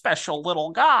her special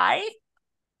little guy,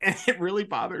 and it really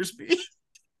bothers me.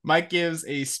 Mike gives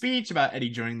a speech about Eddie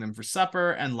joining them for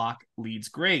supper, and Locke leads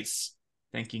Grace,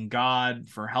 thanking God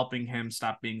for helping him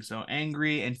stop being so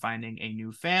angry and finding a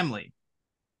new family.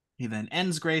 He then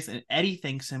ends Grace, and Eddie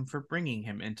thanks him for bringing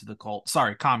him into the cult.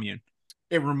 Sorry, commune.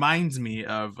 It reminds me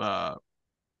of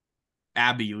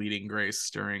Abby leading Grace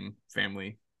during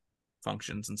family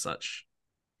functions and such.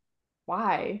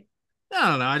 Why? I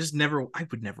don't know. I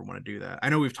would never want to do that. I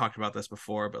know we've talked about this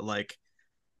before, but like,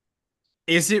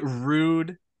 is it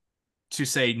rude to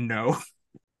say no?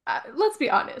 Let's be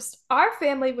honest. Our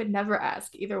family would never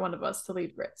ask either one of us to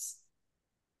lead Grace.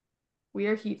 We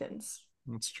are heathens.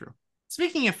 That's true.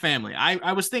 Speaking of family,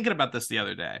 I was thinking about this the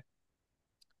other day.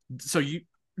 So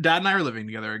Dad and I are living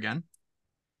together again.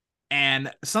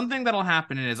 And something that'll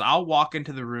happen is I'll walk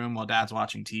into the room while Dad's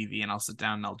watching TV, and I'll sit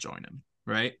down and I'll join him,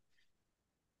 right?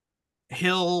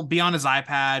 He'll be on his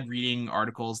iPad reading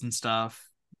articles and stuff,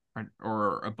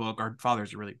 or a book. Our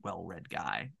father's a really well-read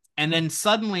guy. And then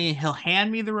suddenly he'll hand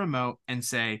me the remote and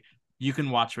say, you can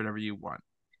watch whatever you want.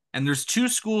 And there's 2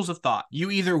 schools of thought.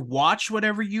 You either watch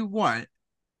whatever you want,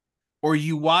 or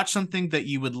you watch something that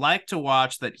you would like to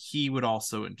watch that he would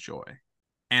also enjoy.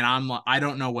 And I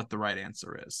don't know what the right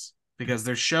answer is, because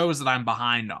there's shows that I'm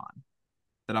behind on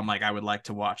that I'm like, I would like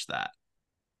to watch that.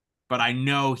 But I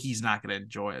know he's not going to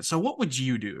enjoy it. So what would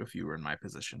you do if you were in my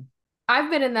position? I've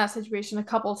been in that situation a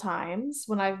couple times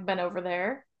when I've been over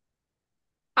there.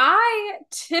 I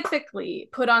typically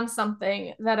put on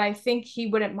something that I think he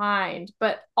wouldn't mind,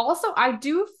 but also I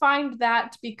do find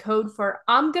that to be code for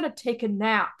I'm gonna take a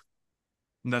nap.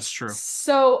 That's true.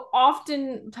 So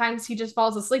oftentimes he just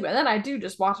falls asleep, and then I do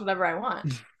just watch whatever I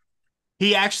want.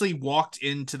 He actually walked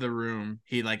into the room.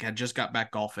 He like had just got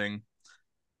back golfing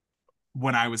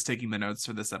when I was taking the notes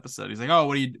for this episode. He's like, "Oh,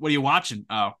 what are you watching?"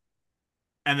 Oh,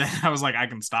 and then I was like, "I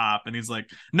can stop." And he's like,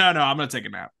 "No, no, I'm gonna take a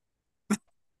nap."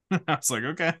 I was like,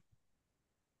 "Okay."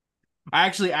 I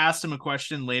actually asked him a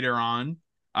question later on,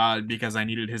 because I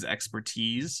needed his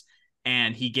expertise,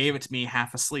 and he gave it to me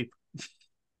half asleep.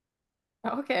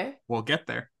 Okay. We'll get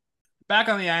there. Back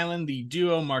on the island, the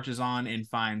duo marches on and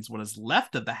finds what is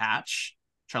left of the hatch.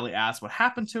 Charlie asks what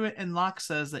happened to it, and Locke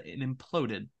says that it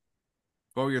imploded.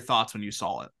 What were your thoughts when you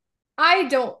saw it? I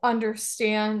don't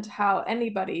understand how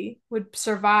anybody would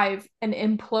survive an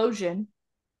implosion.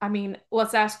 I mean,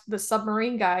 let's ask the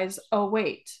submarine guys. Oh,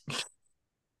 wait.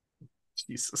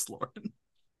 Jesus Lord.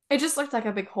 It just looked like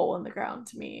a big hole in the ground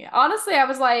to me. Honestly, I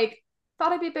was like,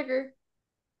 thought it'd be bigger.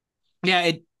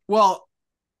 Yeah, well,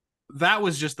 that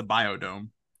was just the biodome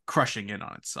crushing in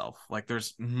on itself. Like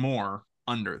there's more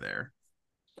under there.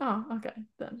 Oh, okay.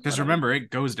 Then Because whatever. remember, it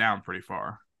goes down pretty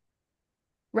far.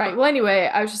 Right. Well, anyway,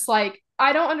 I was just like,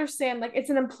 I don't understand. Like, it's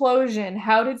an implosion.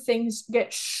 How did things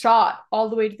get shot all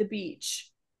the way to the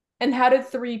beach? And how did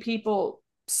three people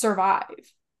survive?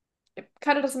 It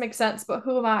kind of doesn't make sense, but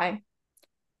who am I?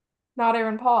 Not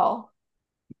Aaron Paul.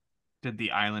 Did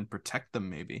the island protect them,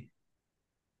 maybe?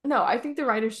 No, I think the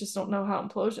writers just don't know how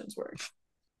implosions work.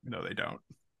 No, they don't.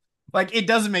 Like, it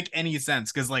doesn't make any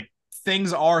sense because, like,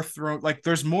 things are thrown. Like,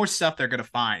 there's more stuff they're going to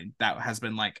find that has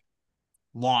been, like,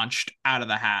 launched out of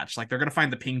the hatch. Like, they're going to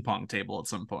find the ping pong table at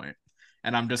some point.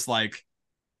 And I'm just like,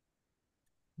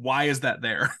 why is that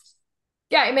there?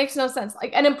 Yeah, it makes no sense.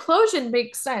 Like an implosion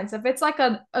makes sense. If it's like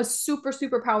a super,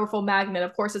 super powerful magnet,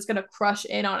 of course it's gonna crush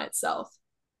in on itself.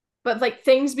 But like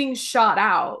things being shot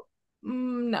out,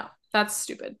 no, that's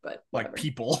stupid, but Like, whatever.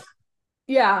 people.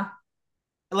 Yeah.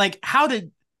 Like, how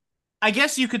did. I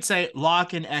guess you could say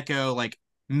Locke and Echo, like,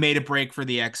 made a break for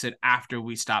the exit after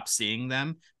we stopped seeing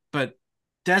them. But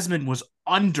Desmond was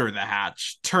under the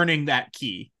hatch, turning that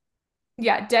key.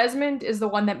 Yeah, Desmond is the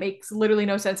one that makes literally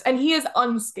no sense. And he is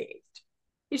unscathed.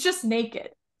 He's just naked.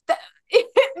 That, it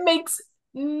makes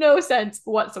no sense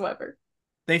whatsoever.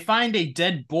 They find a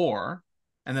dead boar,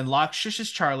 and then Locke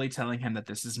shushes Charlie, telling him that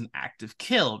this is an active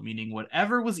kill, meaning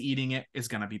whatever was eating it is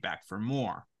going to be back for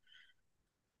more.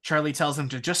 Charlie tells him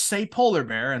to just say polar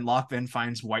bear, and Locke then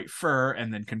finds white fur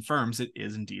and then confirms it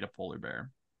is indeed a polar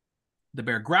bear. The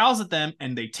bear growls at them,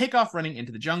 and they take off running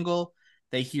into the jungle.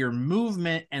 They hear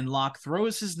movement, and Locke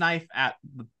throws his knife at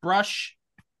the brush.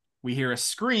 We hear a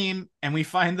scream, and we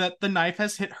find that the knife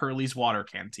has hit Hurley's water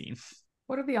canteen.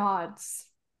 What are the odds?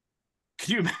 Could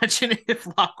you imagine if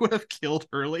Locke would have killed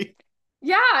Hurley?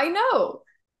 Yeah, I know.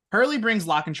 Hurley brings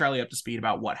Locke and Charlie up to speed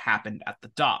about what happened at the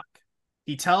dock.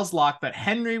 He tells Locke that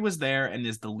Henry was there and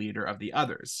is the leader of the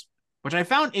others, which I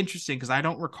found interesting because I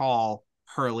don't recall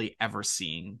Hurley ever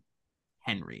seeing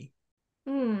Henry.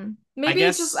 I Maybe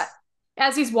it's just guess.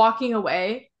 as he's walking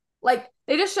away, like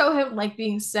they just show him like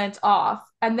being sent off,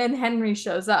 and then Henry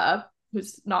shows up,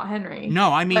 who's not Henry.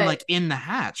 No, I mean But like in the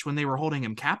hatch when they were holding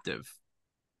him captive.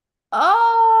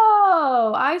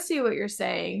 oh, I see what you're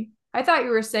saying. I thought you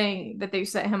were saying that they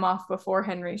sent him off before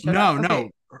Henry showed up. No, Okay. no.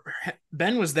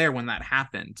 Ben was there when that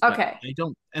happened, but Okay. I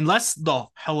don't, unless the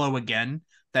hello again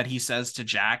that he says to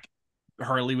Jack,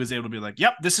 Hurley was able to be like,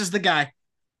 yep, this is the guy.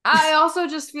 I also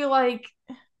just feel like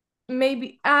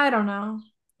maybe I don't know.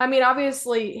 I mean,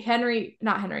 obviously Henry,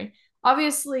 not Henry.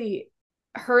 Obviously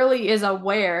Hurley is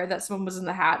aware that someone was in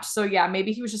the hatch. So yeah,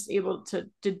 maybe he was just able to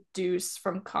deduce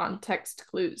from context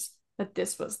clues that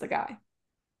this was the guy.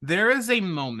 There is a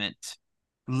moment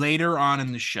later on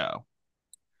in the show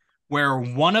where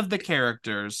one of the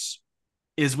characters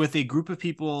is with a group of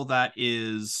people that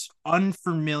is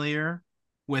unfamiliar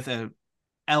with a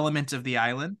element of the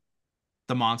island,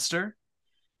 the monster.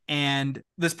 And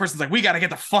this person's like, we got to get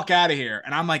the fuck out of here.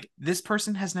 And I'm like, this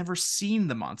person has never seen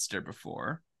the monster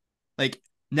before. Like,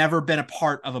 never been a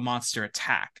part of a monster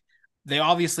attack. They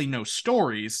obviously know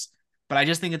stories, but I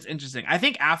just think it's interesting. I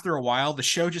think after a while, the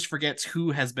show just forgets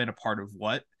who has been a part of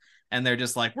what. And they're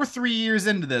just like, we're 3 years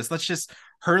into this. Let's just,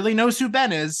 Hurley knows who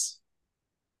Ben is.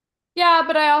 Yeah,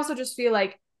 but I also just feel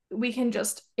like we can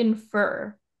just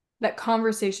infer that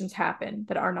conversations happen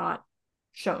that are not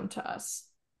shown to us.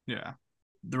 Yeah.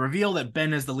 The reveal that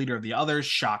Ben is the leader of the others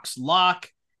shocks Locke,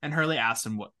 and Hurley asks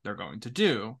him what they're going to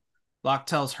do. Locke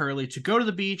tells Hurley to go to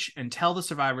the beach and tell the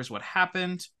survivors what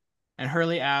happened, and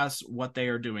Hurley asks what they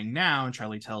are doing now, and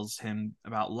Charlie tells him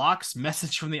about Locke's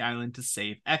message from the island to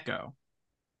save Echo.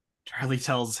 Charlie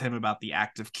tells him about the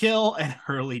active kill, and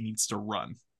Hurley needs to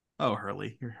run. Oh,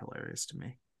 Hurley, you're hilarious to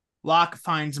me. Locke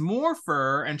finds more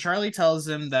fur, and Charlie tells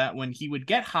him that when he would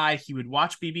get high, he would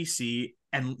watch BBC,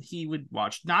 and he would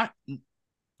watch not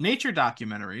nature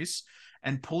documentaries,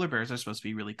 and polar bears are supposed to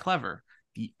be really clever.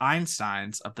 The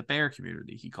Einsteins of the bear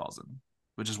community, he calls them,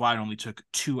 which is why it only took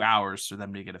 2 hours for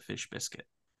them to get a fish biscuit.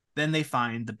 Then they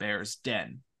find the bear's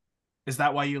den. Is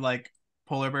that why you like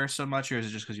polar bears so much, or is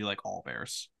it just because you like all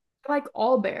bears? I like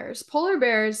all bears. Polar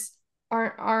bears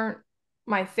aren't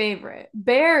my favorite.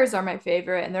 Bears are my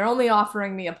favorite, and they're only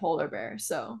offering me a polar bear.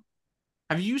 So,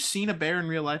 have you seen a bear in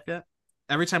real life yet?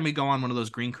 Every time we go on one of those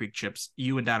Green Creek trips,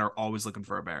 you and Dad are always looking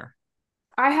for a bear.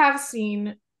 I have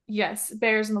seen, yes,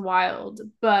 bears in the wild,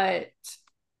 but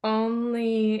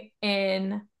only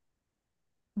in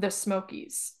the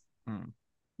Smokies,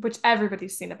 which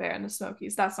everybody's seen a bear in the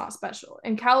Smokies. That's not special.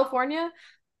 In California,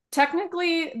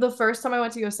 technically, the first time I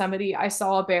went to Yosemite, I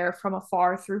saw a bear from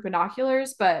afar through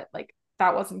binoculars, but like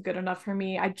that wasn't good enough for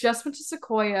me. I just went to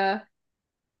Sequoia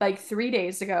like 3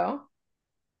 days ago.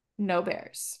 No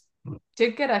bears.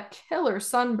 Did get a killer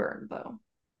sunburn though.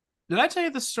 Did I tell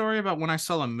you the story about when I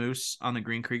saw a moose on the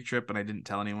Green Creek trip and I didn't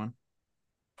tell anyone?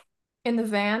 In the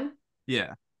van?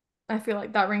 Yeah. I feel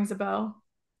like that rings a bell.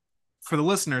 For the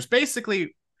listeners,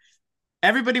 basically,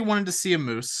 everybody wanted to see a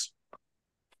moose.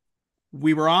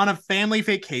 We were on a family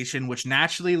vacation, which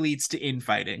naturally leads to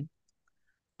infighting.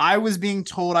 I was being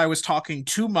told I was talking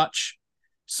too much,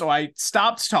 so I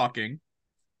stopped talking.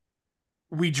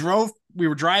 We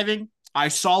were driving. I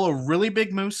saw a really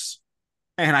big moose,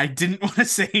 and I didn't want to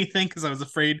say anything because I was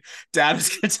afraid Dad was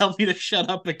going to tell me to shut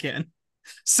up again.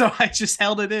 So I just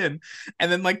held it in.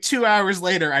 And then like 2 hours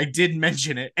later, I did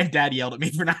mention it, and Dad yelled at me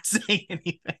for not saying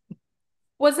anything.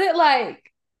 Was it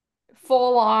like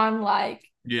full on like,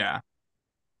 Yeah.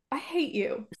 I hate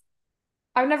you?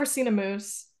 I've never seen a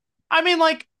moose. I mean,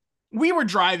 like, we were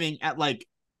driving at like,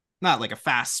 not like a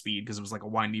fast speed because it was like a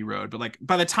windy road, but like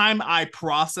by the time I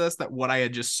processed that what I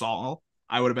had just saw,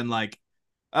 I would have been like,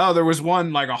 oh, there was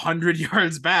one like 100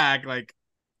 yards back. Like,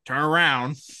 turn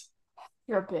around.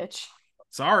 You're a bitch.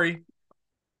 Sorry.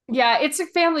 Yeah, it's a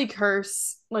family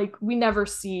curse. Like, we never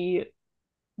see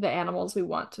the animals we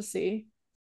want to see.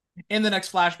 In the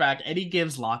next flashback, Eddie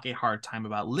gives Locke a hard time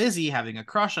about Lizzie having a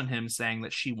crush on him, saying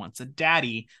that she wants a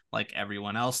daddy like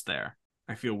everyone else there.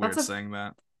 I feel weird saying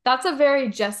that. That's a very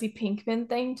Jesse Pinkman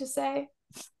thing to say.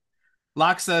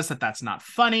 Locke says that that's not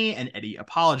funny, and Eddie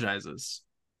apologizes.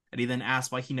 Eddie then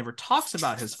asks why he never talks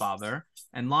about his father,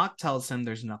 and Locke tells him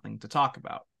there's nothing to talk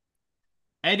about.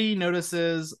 Eddie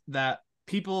notices that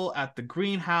people at the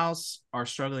greenhouse are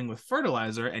struggling with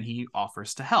fertilizer, and he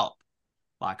offers to help.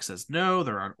 Locke says no,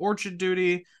 they're on orchard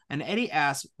duty, and Eddie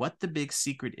asks what the big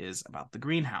secret is about the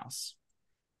greenhouse.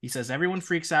 He says everyone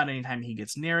freaks out anytime he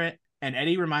gets near it, and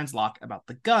Eddie reminds Locke about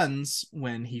the guns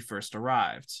when he first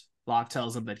arrived. Locke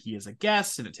tells him that he is a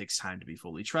guest and it takes time to be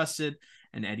fully trusted,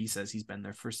 and Eddie says he's been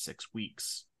there for 6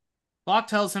 weeks. Locke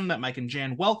tells him that Mike and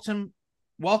Jan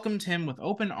welcomed him with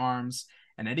open arms,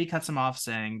 and Eddie cuts him off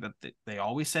saying that they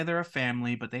always say they're a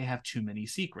family, but they have too many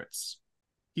secrets.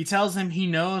 He tells him he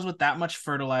knows with that much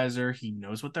fertilizer, he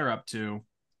knows what they're up to,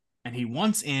 and he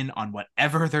wants in on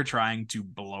whatever they're trying to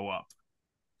blow up.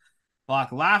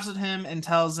 Locke laughs at him and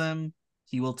tells him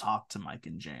he will talk to Mike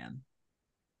and Jan.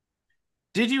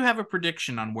 Did you have a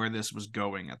prediction on where this was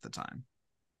going at the time?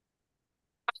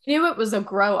 I knew it was a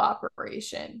grow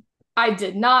operation. I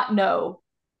did not know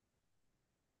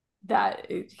that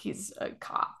he's a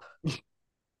cop.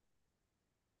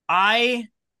 I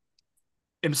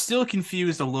am still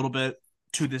confused a little bit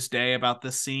to this day about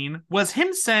this scene. Was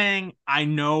him saying, I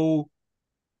know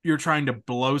you're trying to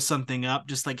blow something up,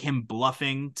 just like him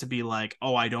bluffing to be like,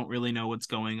 oh, I don't really know what's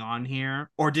going on here?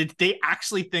 Or did they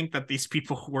actually think that these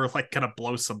people were like gonna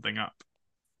blow something up?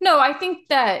 No, I think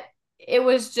that it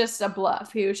was just a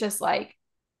bluff. He was just like,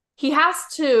 he has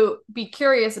to be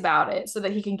curious about it so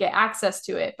that he can get access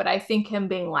to it. But I think him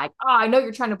being like, oh, I know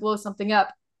you're trying to blow something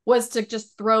up was to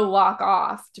just throw Locke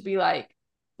off, to be like,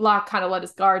 Locke kind of let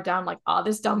his guard down, like, oh,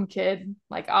 this dumb kid,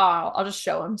 like, oh, I'll just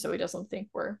show him so he doesn't think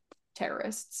we're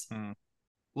terrorists.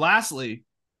 Lastly,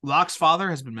 Locke's father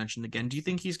has been mentioned again. Do you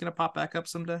think he's going to pop back up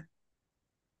someday?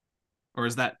 Or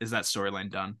is that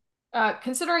storyline done?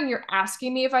 Considering you're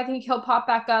asking me if I think he'll pop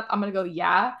back up, I'm going to go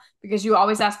yeah, because you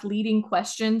always ask leading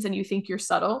questions and you think you're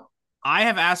subtle. I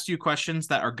have asked you questions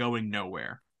that are going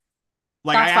nowhere.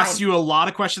 Like, I That's asked fine. you a lot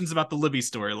of questions about the Libby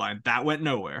storyline. That went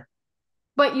nowhere.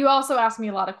 But you also asked me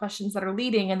a lot of questions that are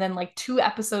leading, and then like 2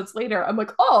 episodes later, I'm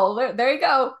like, oh, there you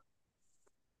go.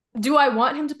 Do I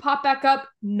want him to pop back up?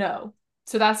 No.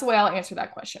 So that's the way I'll answer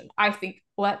that question. I think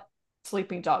let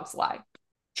sleeping dogs lie.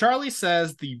 Charlie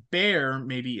says the bear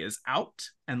maybe is out,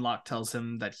 and Locke tells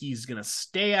him that he's going to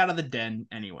stay out of the den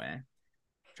anyway.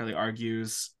 Charlie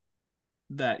argues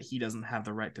that he doesn't have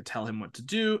the right to tell him what to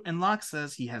do, and Locke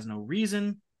says he has no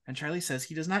reason, and Charlie says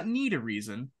he does not need a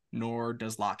reason, nor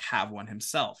does Locke have one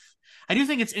himself. I do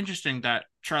think it's interesting that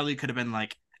Charlie could have been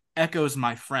like, Echo's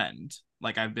my friend.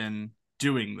 Like, I've been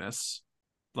doing this,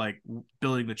 like,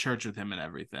 building the church with him and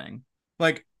everything.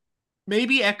 Like,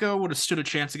 maybe Echo would have stood a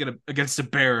chance against a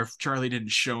bear if Charlie didn't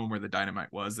show him where the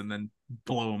dynamite was and then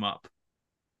blow him up.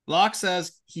 Locke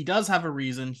says he does have a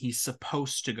reason he's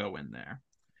supposed to go in there,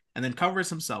 and then covers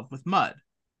himself with mud.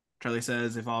 Charlie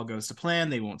says if all goes to plan,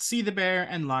 they won't see the bear,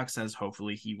 and Locke says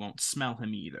hopefully he won't smell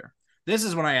him either. This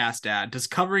is when I asked Dad, does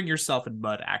covering yourself in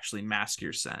mud actually mask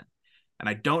your scent? And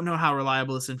I don't know how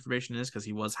reliable this information is because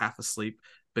he was half asleep,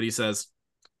 but he says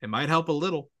it might help a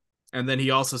little. And then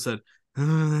he also said,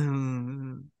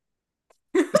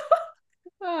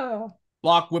 Oh.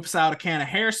 Locke whips out a can of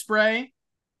hairspray,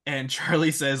 and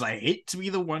Charlie says, I hate to be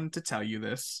the one to tell you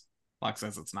this. Locke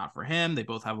says it's not for him. They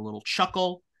both have a little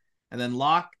chuckle. And then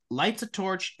Locke lights a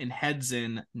torch and heads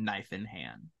in, knife in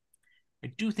hand. I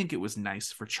do think it was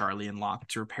nice for Charlie and Locke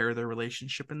to repair their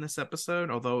relationship in this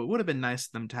episode, although it would have been nice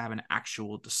for them to have an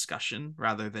actual discussion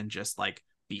rather than just, like,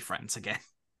 be friends again.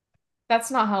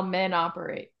 That's not how men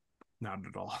operate. Not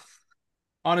at all.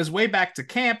 On his way back to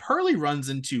camp, Hurley runs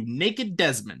into naked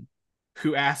Desmond,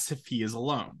 who asks if he is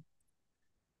alone.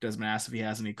 Desmond asks if he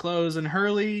has any clothes, and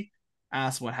Hurley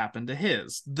asks what happened to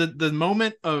his. The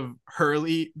moment of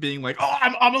Hurley being like, "Oh,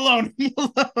 I'm alone,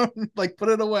 I'm alone," like, put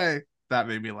it away, that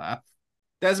made me laugh.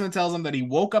 Desmond tells him that he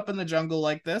woke up in the jungle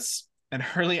like this, and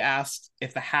Hurley asks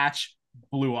if the hatch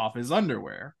blew off his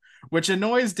underwear, which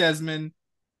annoys Desmond,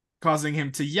 causing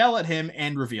him to yell at him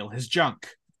and reveal his junk.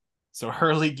 So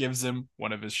Hurley gives him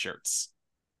one of his shirts.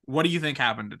 What do you think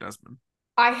happened to Desmond?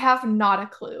 I have not a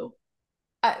clue.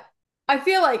 I I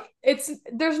feel like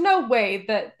there's no way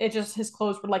that it just his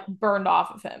clothes were like burned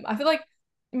off of him. I feel like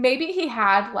maybe he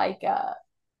had like a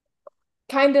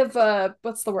kind of a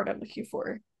what's the word I'm looking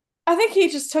for? I think he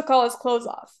just took all his clothes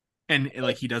off. And,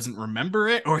 like, he doesn't remember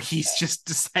it, or he's just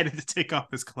decided to take off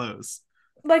his clothes?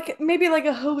 Like maybe like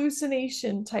a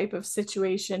hallucination type of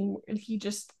situation and he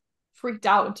just freaked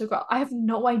out and took off. I have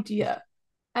no idea.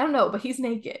 I don't know, but he's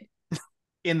naked.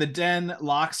 In the den,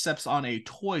 Locke steps on a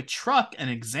toy truck and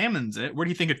examines it. Where do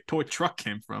you think a toy truck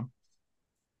came from?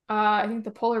 I think the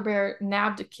polar bear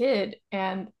nabbed a kid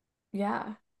and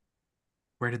yeah.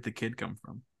 Where did the kid come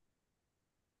from?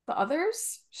 The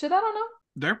others? Shit, I don't know.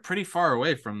 They're pretty far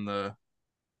away from the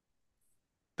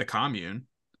commune.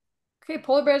 Okay,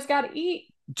 polar bears gotta eat.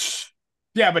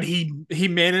 Yeah, but he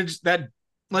managed that.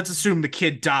 Let's assume the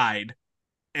kid died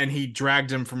and he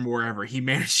dragged him from wherever. He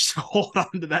managed to hold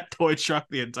on to that toy truck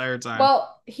the entire time.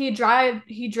 Well, he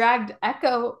dragged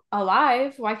Echo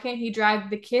alive. Why can't he drag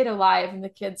the kid alive? And the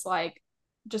kid's like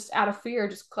just out of fear,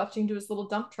 just clutching to his little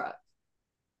dump truck.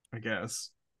 I guess.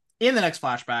 In the next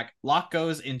flashback, Locke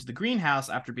goes into the greenhouse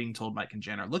after being told Mike and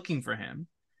Jan are looking for him.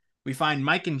 We find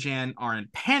Mike and Jan are in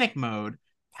panic mode,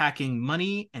 packing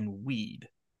money and weed.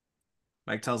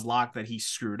 Mike tells Locke that he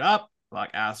screwed up. Locke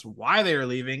asks why they are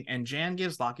leaving, and Jan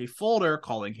gives Locke a folder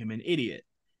calling him an idiot.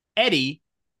 Eddie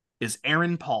is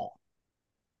Aaron Paul.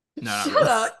 No, not Shut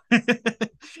up. really.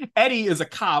 Eddie is a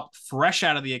cop fresh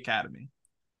out of the academy.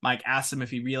 Mike asks him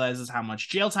if he realizes how much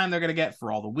jail time they're going to get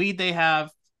for all the weed they have,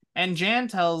 and Jan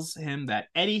tells him that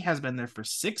Eddie has been there for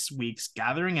 6 weeks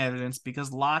gathering evidence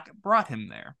because Locke brought him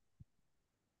there.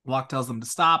 Locke tells them to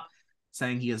stop,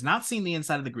 saying he has not seen the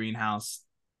inside of the greenhouse,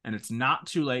 and it's not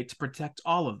too late to protect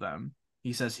all of them.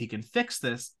 He says he can fix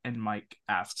this, and Mike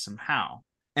asks him how.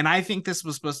 And I think this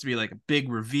was supposed to be like a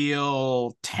big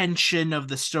reveal, tension of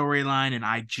the storyline, and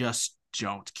I just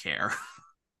don't care.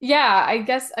 Yeah, I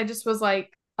guess I just was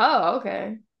like, oh,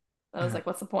 okay. I was like,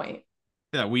 what's the point?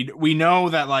 Yeah, we know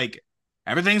that, like,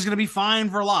 everything's gonna be fine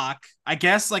for Locke. I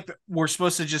guess, like, we're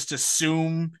supposed to just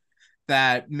assume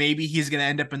that maybe he's gonna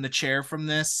end up in the chair from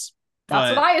this.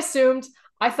 That's But what I assumed.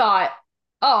 I thought,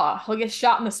 oh, he'll get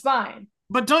shot in the spine.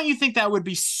 but don't you think that would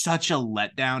be such a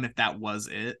letdown if that was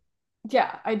it?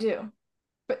 Yeah, I do.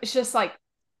 But it's just like,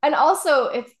 and also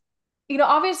if,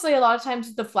 obviously a lot of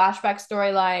times the flashback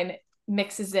storyline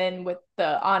mixes in with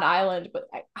the on island, but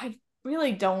I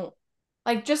really don't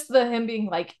like just him being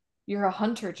like You're a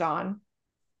hunter, John.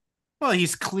 Well,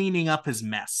 he's cleaning up his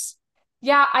mess.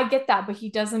 Yeah, I get that, but he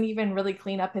doesn't even really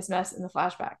clean up his mess in the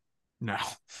flashback. No.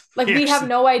 Like He we have actually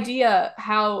no idea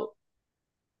how,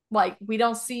 like we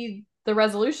don't see the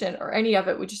resolution or any of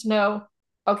it. We just know,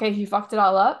 okay, he fucked it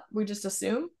all up. We just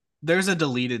assume. there's a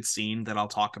deleted scene that I'll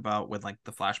talk about when like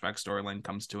the flashback storyline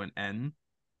comes to an end.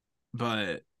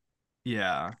 But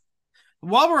yeah.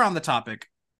 While we're on the topic,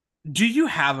 do you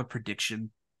have a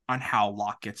prediction on how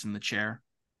Locke gets in the chair?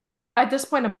 At this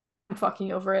point, I'm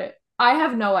fucking over it. I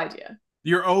have no idea.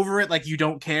 You're over it, like you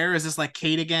don't care? Is this like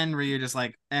Kate again, where you're just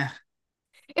like, eh?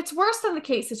 It's worse than the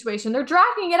Kate situation. They're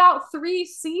dragging it out 3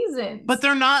 seasons. But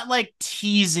they're not like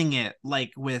teasing it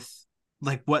like with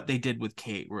like what they did with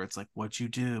Kate, where it's like, what you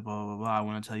do, blah blah blah. I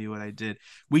want to tell you what I did.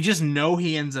 We just know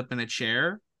he ends up in a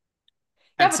chair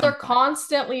Yeah, at but they're some point.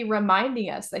 constantly reminding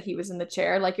us that he was in the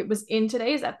chair. Like it was in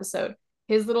today's episode.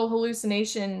 His little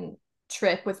hallucination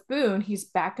trip with Boone, he's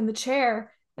back in the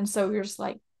chair. And so you're just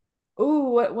like, ooh,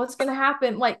 what's gonna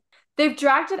happen? Like they've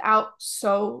dragged it out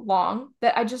so long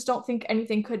that I just don't think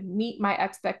anything could meet my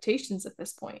expectations at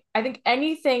this point. I think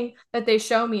anything that they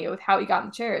show me with how he got in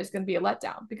the chair is gonna be a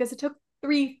letdown because it took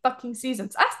 3 fucking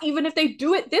seasons. That's even if they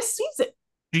do it this season.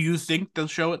 Do you think they'll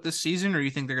show it this season, or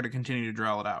you think they're going to continue to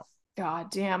draw it out?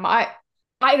 God damn, I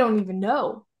don't even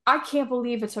know. I can't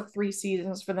believe it took 3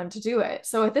 seasons for them to do it.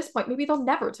 So at this point, maybe they'll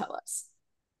never tell us.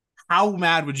 How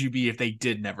mad would you be if they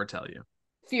did never tell you?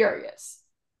 Furious.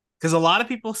 Because a lot of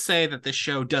people say that this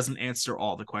show doesn't answer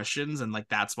all the questions, and like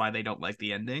that's why they don't like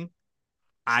the ending.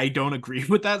 I don't agree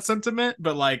with that sentiment,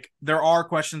 but like there are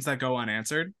questions that go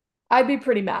unanswered. I'd be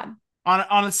pretty mad.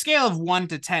 On a scale of 1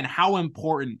 to 10, how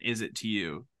important is it to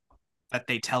you that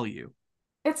they tell you?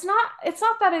 It's not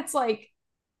that it's like,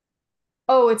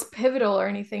 oh, it's pivotal or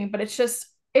anything, but it's just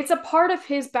it's a part of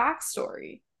his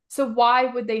backstory. So why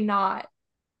would they not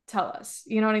tell us?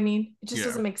 You know what I mean? It just Yeah.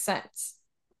 doesn't make sense.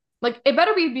 Like it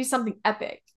better be something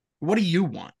epic. What do you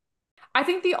want? I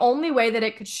think the only way that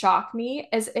it could shock me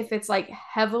is if it's like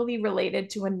heavily related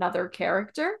to another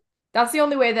character. That's the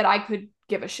only way that I could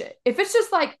give a shit. If it's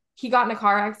just like he got in a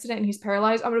car accident and he's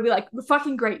paralyzed, I'm gonna be like,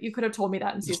 fucking great. You could have told me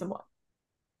that in season one.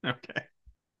 Okay.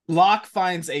 Locke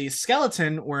finds a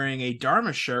skeleton wearing a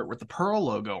Dharma shirt with the Pearl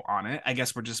logo on it. I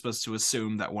guess we're just supposed to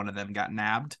assume that one of them got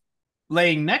nabbed.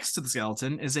 Laying next to the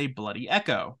skeleton is a bloody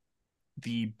Echo.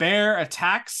 The bear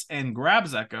attacks and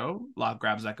grabs Echo. Locke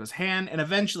grabs Echo's hand and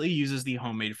eventually uses the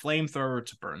homemade flamethrower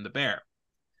to burn the bear.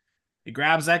 He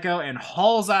grabs Echo and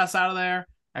hauls ass out of there.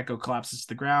 Echo collapses to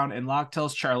the ground, and Locke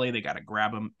tells Charlie they gotta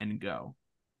grab him and go.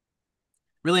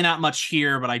 Really not much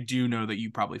here, but I do know that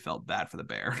you probably felt bad for the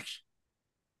bear.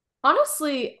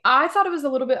 Honestly, I thought it was a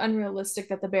little bit unrealistic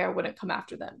that the bear wouldn't come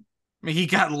after them. I mean, he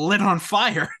got lit on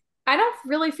fire. I don't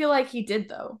really feel like he did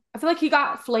though. I feel like he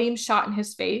got flame shot in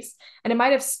his face and it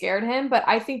might have scared him, but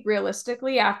I think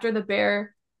realistically after the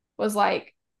bear was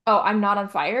like, "Oh, I'm not on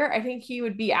fire," I think he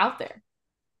would be out there.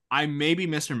 I may be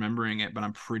misremembering it, but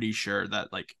I'm pretty sure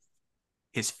that like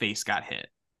his face got hit.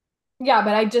 Yeah,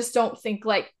 but I just don't think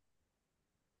like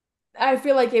I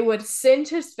feel like it would singe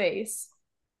his face.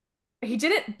 He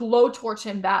didn't blowtorch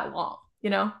him that long,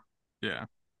 you know? Yeah.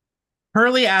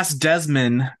 Hurley asks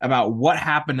Desmond about what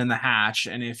happened in the hatch,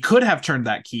 and if he could have turned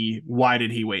that key, why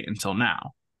did he wait until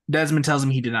now? Desmond tells him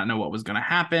he did not know what was going to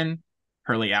happen.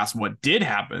 Hurley asks what did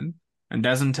happen, and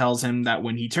Desmond tells him that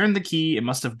when he turned the key, it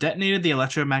must have detonated the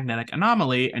electromagnetic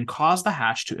anomaly and caused the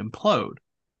hatch to implode.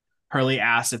 Hurley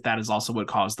asks if that is also what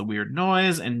caused the weird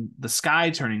noise and the sky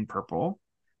turning purple.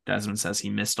 Desmond says he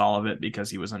missed all of it because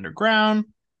he was underground.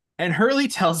 And Hurley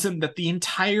tells him that the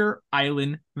entire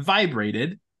island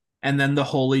vibrated, and then the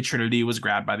Holy Trinity was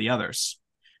grabbed by the others.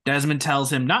 Desmond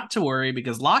tells him not to worry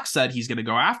because Locke said he's going to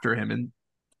go after him and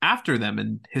after them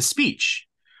in his speech.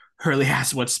 Hurley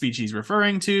asks what speech he's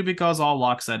referring to because all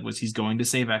Locke said was he's going to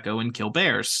save Echo and kill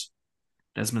bears.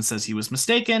 Desmond says he was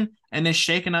mistaken and is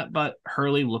shaken up, but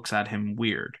Hurley looks at him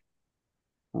weird.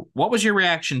 What was your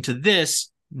reaction to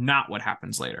this? Not what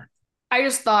happens later. I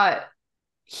just thought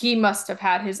he must have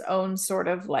had his own sort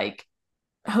of like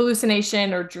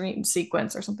hallucination or dream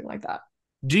sequence or something like that.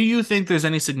 Do you think there's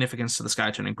any significance to the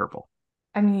sky turning purple?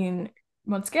 I mean,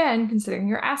 once again, considering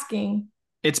you're asking,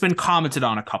 It's been commented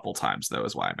on a couple times, though,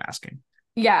 is why I'm asking.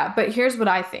 yeah, but here's what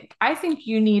I think. I think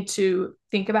you need to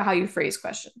think about how you phrase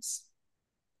questions.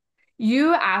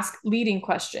 You ask leading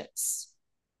questions.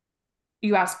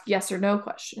 You ask yes or no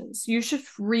questions. You should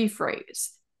rephrase.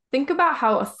 Think about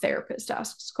how a therapist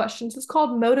asks questions. It's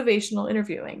called motivational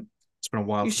interviewing. It's been a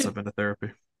while You since should, I've been to therapy.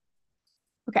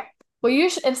 okay. Well, you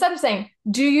should, instead of saying,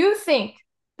 do you think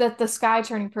that the sky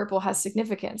turning purple has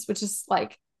significance, which is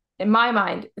like in my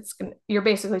mind, you're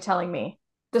basically telling me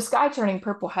the sky turning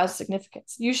purple has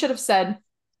significance. You should have said,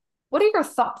 what are your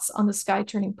thoughts on the sky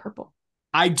turning purple?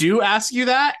 I do ask you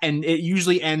that, and it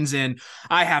usually ends in,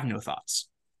 I have no thoughts.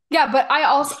 Yeah, but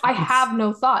I have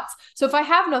no thoughts. So if I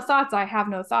have no thoughts, I have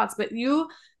no thoughts. But you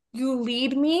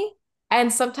lead me,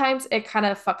 and sometimes it kind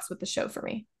of fucks with the show for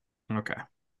me. Okay.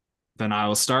 Then I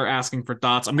will start asking for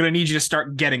thoughts. I'm going to need you to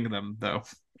start getting them, though.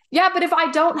 Yeah, but if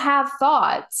I don't have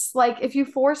thoughts, like if you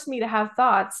force me to have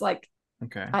thoughts, like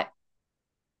Okay. I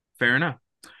Fair enough.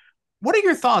 What are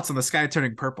your thoughts on the sky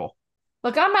turning purple?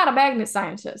 look, I'm not a magnet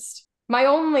scientist. My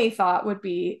only thought would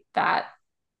be that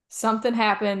something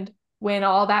happened when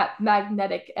all that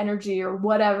magnetic energy or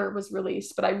whatever was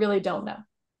released, but I really don't know.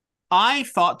 I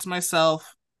thought to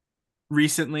myself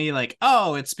recently, like,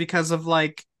 oh, it's because of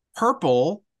like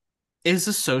purple is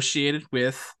associated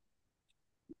with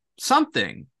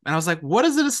something. And I was like, what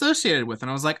is it associated with? And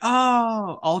I was like,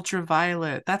 oh,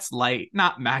 ultraviolet. That's light,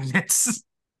 not magnets.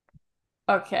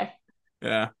 Okay.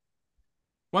 Yeah.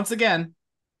 Once again,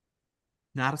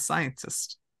 not a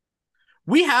scientist.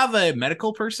 We have a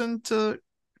medical person to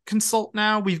consult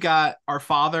now. We've got our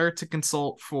father to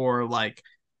consult for like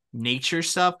nature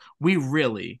stuff. We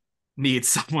really need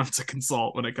someone to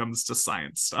consult when it comes to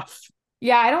science stuff.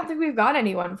 Yeah, I don't think we've got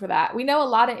anyone for that. We know a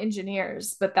lot of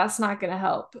engineers, but that's not going to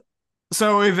help.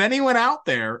 So if anyone out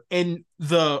there in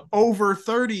the over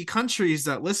 30 countries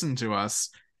that listen to us,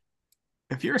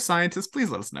 if you're a scientist, please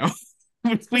let us know.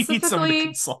 We need someone to Specifically,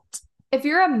 consult. if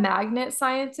you're a magnet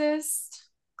scientist,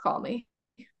 call me.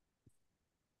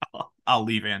 I'll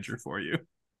leave Andrew for you.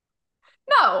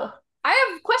 No, I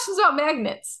have questions about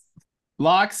magnets.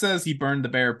 Locke says he burned the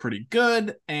bear pretty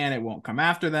good and it won't come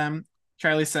after them.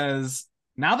 Charlie says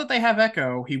now that they have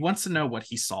Echo, he wants to know what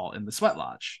he saw in the sweat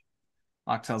lodge.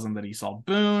 Locke tells him that he saw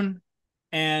Boone,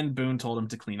 and Boone told him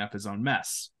to clean up his own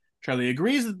mess. Charlie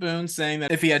agrees with Boone, saying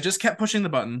that if he had just kept pushing the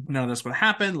button, none of this would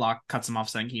happen. Locke cuts him off,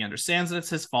 saying he understands that it's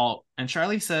his fault, and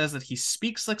Charlie says that he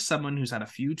speaks like someone who's had a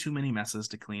few too many messes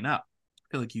to clean up.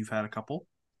 I feel like you've had a couple.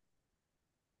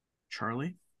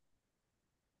 Charlie?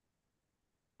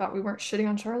 Thought we weren't shitting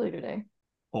on Charlie today.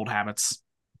 Old habits.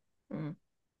 Mm.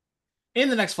 In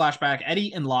the next flashback,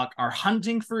 Eddie and Locke are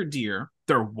hunting for a deer.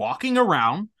 They're walking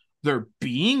around. They're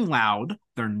being loud.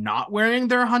 They're not wearing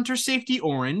their hunter safety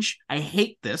orange. I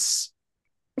hate this.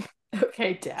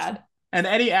 Okay, Dad. And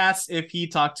Eddie asks if he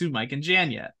talked to Mike and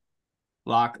Jan yet.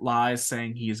 Locke lies,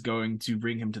 saying he is going to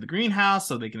bring him to the greenhouse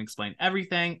so they can explain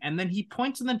everything, and then he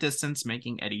points in the distance,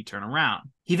 making Eddie turn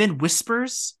around. He then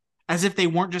whispers, as if they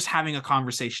weren't just having a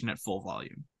conversation at full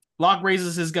volume. Locke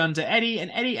raises his gun to Eddie,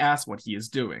 and Eddie asks what he is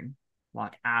doing.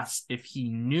 Locke asks if he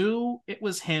knew it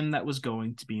was him that was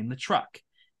going to be in the truck,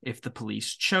 if the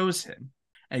police chose him.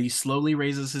 Eddie slowly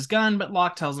raises his gun, but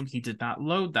Locke tells him he did not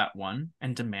load that one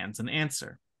and demands an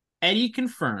answer. Eddie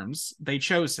confirms they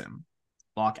chose him.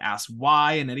 Locke asks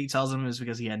why, and Eddie tells him it was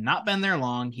because he had not been there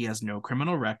long, he has no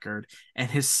criminal record,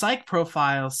 and his psych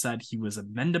profile said he was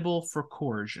amendable for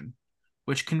coercion,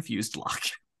 which confused Locke.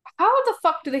 How the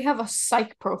fuck do they have a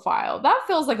psych profile? That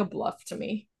feels like a bluff to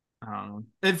me.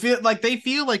 They feel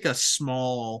like a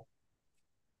small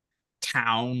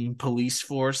town police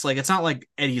force. Like, it's not like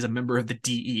Eddie's a member of the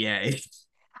DEA.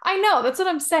 I know, that's what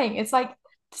I'm saying. It's like,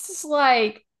 this is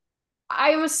like,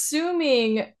 I'm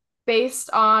assuming based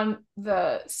on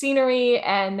the scenery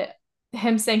and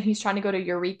him saying he's trying to go to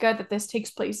Eureka that this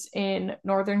takes place in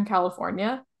Northern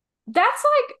California. That's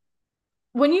like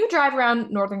when you drive around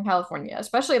Northern California,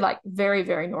 especially like very,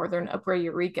 very northern of where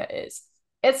Eureka is,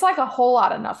 it's like a whole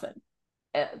lot of nothing.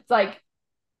 It's like,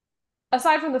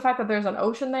 aside from the fact that there's an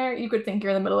ocean there, you could think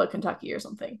you're in the middle of Kentucky or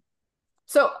something.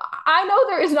 So I know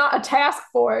there is not a task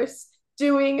force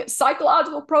doing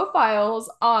psychological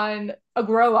profiles on a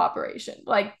grow operation.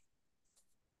 Like,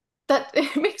 that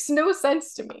it makes no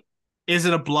sense to me. Is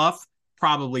it a bluff?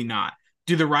 Probably not.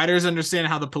 Do the writers understand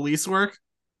how the police work?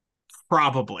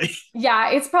 Probably. Yeah,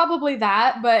 it's probably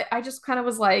that, but I just kind of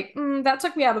was like, that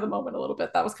took me out of the moment a little bit.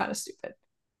 That was kind of stupid.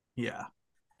 Yeah.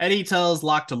 Eddie tells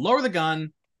Locke to lower the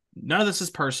gun. None of this is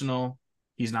personal.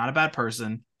 He's not a bad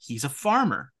person. He's a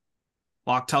farmer.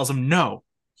 Locke tells him no,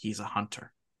 he's a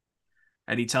hunter.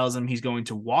 Eddie tells him he's going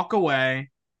to walk away,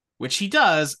 which he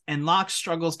does, and Locke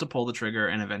struggles to pull the trigger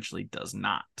and eventually does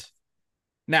not.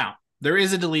 Now, there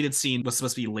is a deleted scene was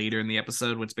supposed to be later in the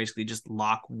episode, which basically just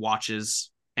Locke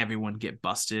watches everyone get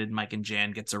busted. Mike and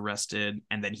Jan gets arrested,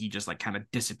 and then he just like kind of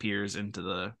disappears into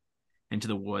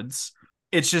the woods.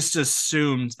 It's just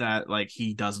assumed that like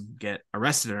he doesn't get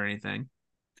arrested or anything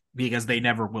because they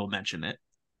never will mention it.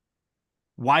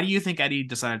 Why do you think Eddie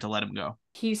decided to let him go?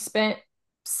 He spent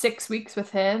 6 weeks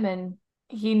with him and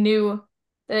he knew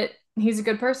that he's a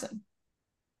good person.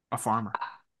 A farmer.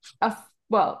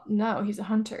 Well, no, he's a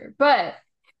hunter. But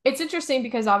it's interesting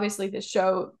because obviously this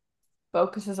show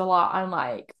focuses a lot on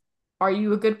like, are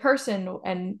you a good person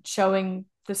and showing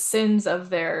the sins of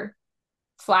their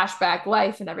flashback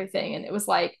life and everything. And it was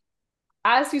like,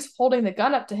 as he's holding the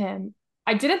gun up to him,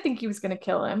 I didn't think he was going to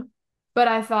kill him, but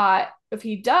I thought if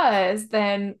he does,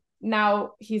 then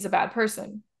now he's a bad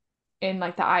person in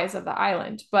like the eyes of the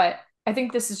island. But I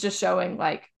think this is just showing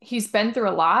like he's been through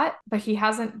a lot, but he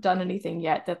hasn't done anything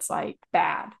yet that's like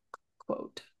bad,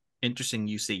 quote. Interesting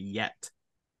you say yet.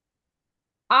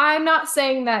 I'm not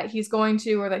saying that he's going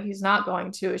to or that he's not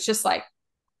going to. It's just like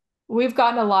we've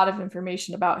gotten a lot of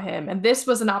information about him, and this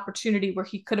was an opportunity where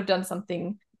he could have done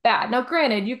something bad. Now,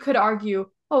 granted, you could argue,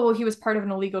 oh, well, he was part of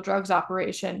an illegal drugs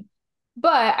operation,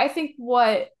 but I think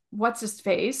what's his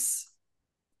face?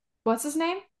 What's his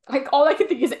name? Like all I can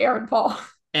think is Aaron Paul.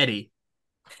 Eddie.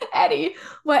 Eddie.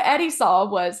 What Eddie saw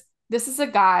was this is a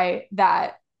guy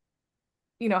that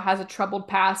has a troubled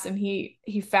past, and he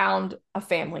found a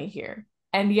family here.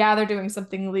 And yeah, they're doing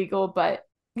something illegal, but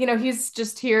he's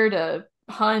just here to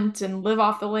hunt and live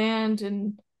off the land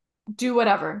and do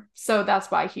whatever. So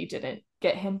that's why he didn't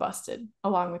get him busted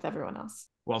along with everyone else.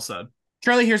 Well said.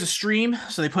 Charlie hears a stream,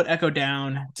 so they put Echo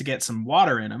down to get some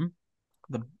water in him.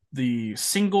 The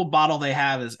single bottle they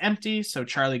have is empty, so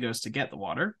Charlie goes to get the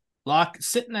water. Locke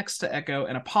sits next to Echo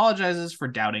and apologizes for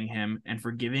doubting him and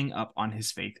for giving up on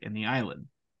his faith in the island.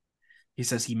 He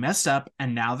says he messed up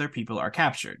and now their people are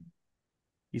captured.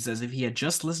 He says if he had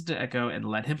just listened to Echo and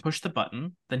let him push the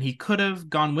button, then he could have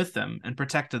gone with them and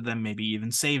protected them, maybe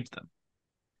even saved them.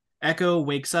 Echo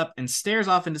wakes up and stares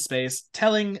off into space,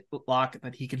 telling Locke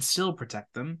that he can still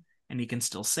protect them and he can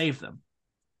still save them.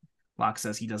 Locke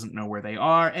says he doesn't know where they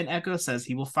are, and Echo says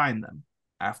he will find them.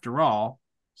 After all,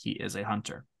 he is a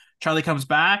hunter. Charlie comes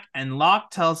back, and Locke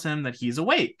tells him that he's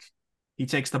awake. He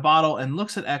takes the bottle and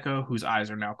looks at Echo, whose eyes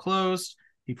are now closed.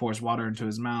 He pours water into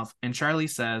his mouth, and Charlie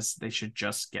says they should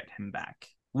just get him back.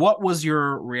 What was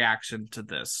your reaction to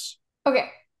this? Okay,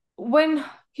 when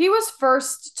he was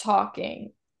first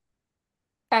talking,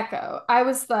 Echo, I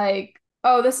was like,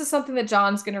 oh, this is something that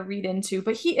John's going to read into,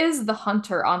 but he is the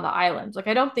hunter on the island. Like,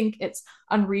 I don't think it's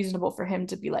unreasonable for him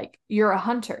to be like, you're a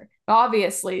hunter.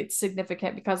 Obviously, it's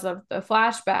significant because of the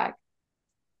flashback.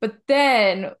 But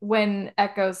then when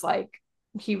Echo's like,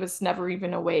 he was never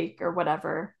even awake or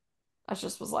whatever, I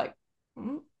just was like,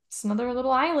 it's another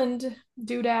little island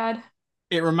doodad.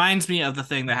 It reminds me of the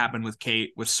thing that happened with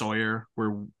Kate with Sawyer,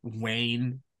 where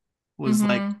Wayne was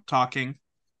like talking.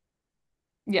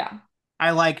 Yeah.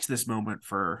 I liked this moment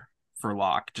for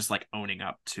Locke, just like owning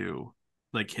up to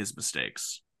like his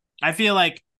mistakes. I feel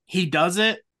like he does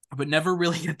it, but never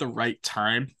really at the right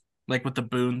time, like with the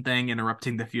Boone thing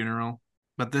interrupting the funeral.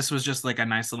 But this was just like a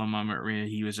nice little moment where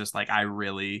he was just like, I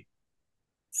really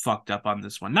fucked up on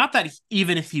this one. Not that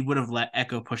even if he would have let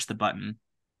Echo push the button,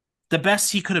 the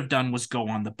best he could have done was go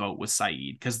on the boat with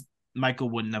Sayid, because Michael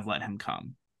wouldn't have let him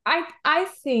come. I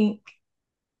think,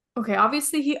 okay,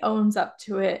 obviously he owns up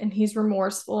to it and he's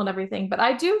remorseful and everything, but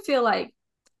I do feel like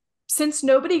since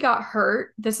nobody got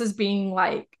hurt, this is being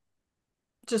like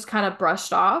just kind of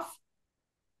brushed off.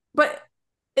 But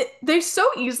they so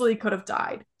easily could have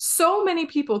died. So many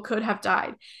people could have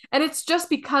died. And it's just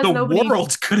because the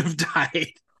world could have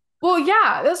died. Well,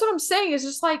 yeah, that's what I'm saying. It's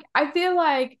just like, I feel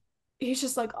like he's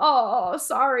just like, oh,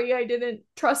 sorry, I didn't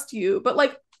trust you. But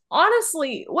like,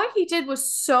 honestly, what he did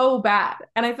was so bad.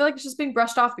 And I feel like it's just being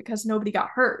brushed off because nobody got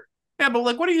hurt. Yeah, but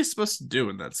like, what are you supposed to do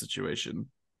in that situation?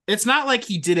 It's not like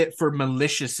he did it for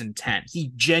malicious intent.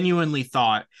 He genuinely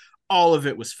thought all of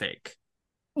it was fake.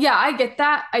 Yeah, I get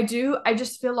that. I do. I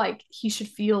just feel like he should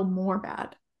feel more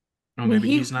bad. Oh, maybe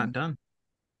he's not done.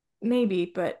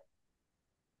 Maybe, but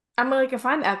I'm like, if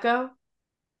I'm Echo,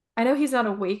 I know he's not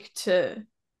awake to,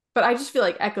 but I just feel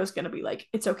like Echo's gonna be like,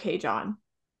 it's okay, John.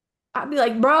 I'd be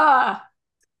like, bruh,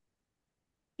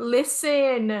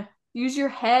 listen, use your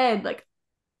head. Like,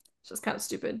 it's just kind of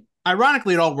stupid.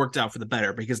 Ironically, it all worked out for the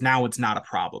better because now it's not a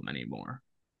problem anymore.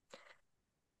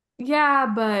 Yeah,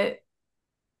 but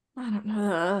I don't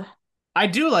know. I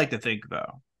do like to think,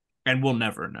 though, and we'll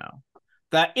never know,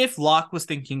 that if Locke was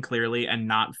thinking clearly and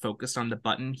not focused on the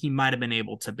button, he might have been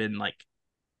able to been like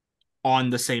on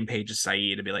the same page as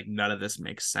Sayid to be like, none of this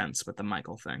makes sense with the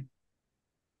Michael thing.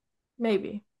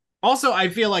 Maybe. Also, I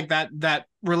feel like that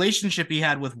relationship he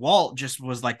had with Walt just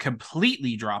was like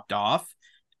completely dropped off.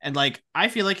 And like, I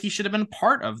feel like he should have been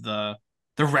part of the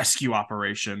rescue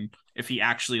operation if he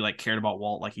actually like cared about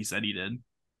Walt like he said he did.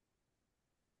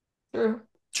 True.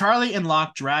 Charlie and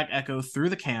Locke drag Echo through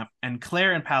the camp, and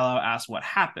Claire and Paolo ask what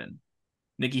happened.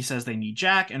 Nikki says they need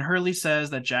Jack, and Hurley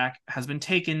says that Jack has been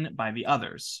taken by the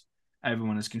others.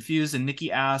 Everyone is confused, and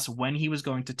Nikki asks when he was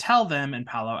going to tell them, and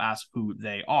Paolo asks who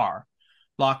they are.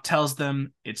 Locke tells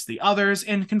them it's the others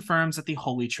and confirms that the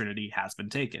Holy Trinity has been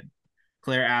taken.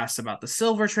 Claire asks about the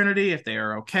Silver Trinity, if they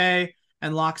are okay,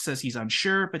 and Locke says he's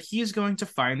unsure, but he is going to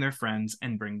find their friends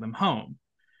and bring them home.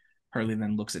 Hurley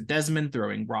then looks at Desmond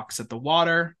throwing rocks at the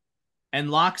water,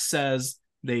 and Locke says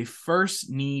they first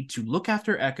need to look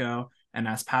after Echo and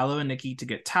asks Paolo and Nikki to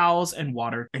get towels and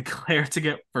water and Claire to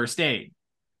get first aid.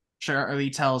 Charlie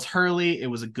tells Hurley it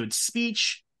was a good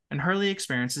speech, and Hurley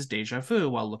experiences deja vu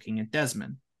while looking at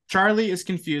Desmond. Charlie is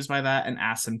confused by that and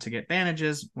asks him to get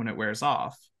bandages when it wears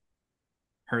off.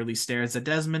 Hurley stares at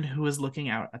Desmond, who is looking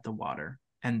out at the water,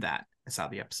 and that is how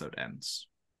the episode ends.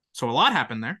 So a lot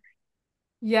happened there.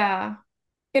 Yeah.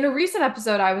 In a recent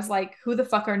episode, I was like, who the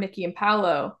fuck are Nikki and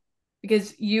Paolo?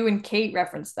 Because you and Kate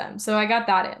referenced them. So I got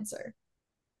that answer.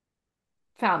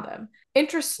 Found them.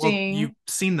 Interesting. Well, you've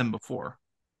seen them before.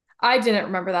 I didn't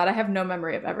remember that. I have no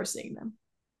memory of ever seeing them.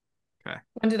 Okay.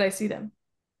 When did I see them?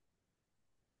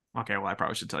 Okay, well, I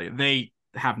probably should tell you. They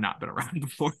have not been around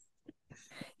before.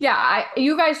 Yeah,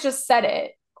 you guys just said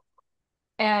it.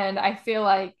 And I feel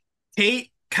like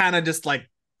Kate kind of just like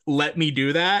let me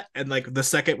do that. And like the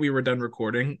second we were done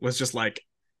recording was just like,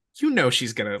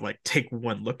 she's gonna like take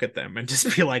one look at them and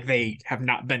just be like, they have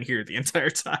not been here the entire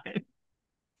time.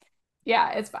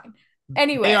 Yeah, it's fine.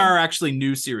 Anyway. They are actually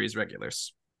new series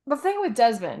regulars. The thing with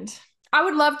Desmond, I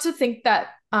would love to think that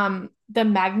the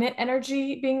magnet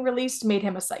energy being released made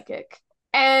him a psychic.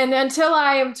 And until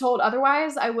I am told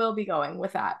otherwise, I will be going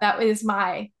with that. That is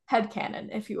my headcanon,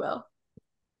 if you will.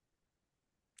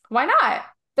 Why not?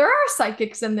 There are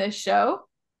psychics in this show.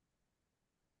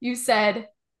 You said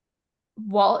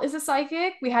Walt is a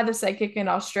psychic. We had the psychic in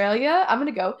Australia. I'm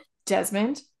going to go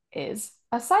Desmond is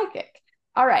a psychic.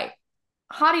 All right.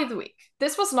 Hottie of the week.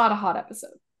 This was not a hot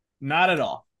episode. Not at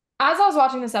all. As I was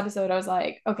watching this episode, I was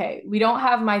like, okay, we don't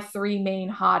have my four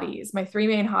main hotties. I'm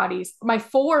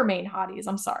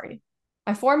sorry.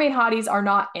 My four main hotties are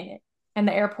not in it. And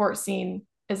the airport scene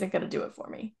isn't going to do it for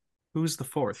me. Who's the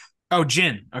fourth? Oh,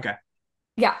 Jin. Okay.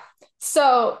 Yeah.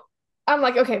 So I'm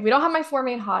like, okay, we don't have my four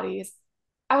main hotties.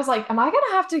 I was like, am I going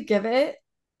to have to give it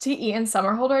to Ian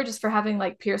Somerhalder just for having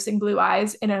like piercing blue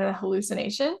eyes in a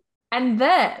hallucination? And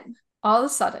then all of a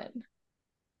sudden,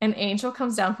 an angel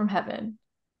comes down from heaven.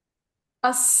 A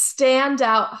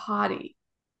standout hottie.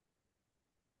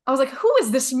 I was like, who is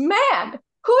this man?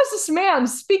 Who is this man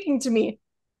speaking to me?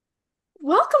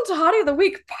 Welcome to Hottie of the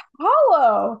Week,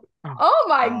 Paolo. Oh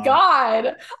my God.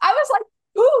 I was like,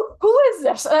 who is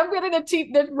this? And I'm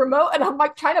getting the remote and I'm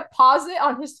like trying to pause it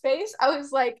on his face. I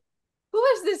was like, who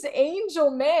is this angel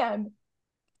man?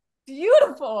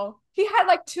 Beautiful. He had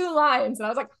like 2 lines and I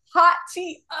was like,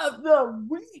 Hottie of the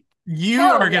Week. You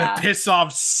are going to piss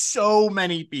off so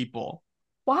many people.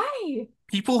 Why?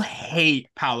 People hate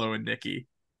Paolo and Nikki.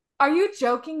 Are you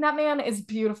joking? That man is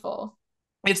beautiful.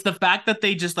 It's the fact that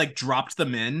they just like dropped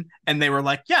them in and they were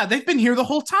like, yeah, they've been here the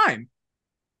whole time.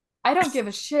 I don't give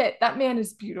a shit. That man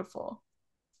is beautiful.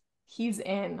 He's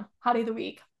in Hottie of the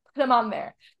Week. Put him on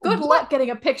there. Good luck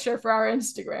getting a picture for our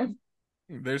Instagram.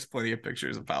 There's plenty of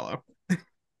pictures of Paolo.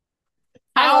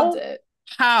 I loved it.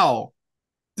 How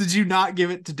did you not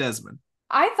give it to Desmond?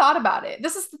 I thought about it.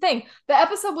 This is the thing. The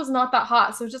episode was not that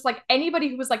hot. So it's just like anybody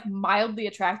who was like mildly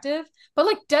attractive. But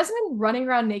like Desmond running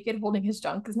around naked holding his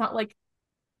junk is not like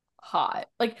hot.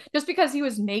 Like just because he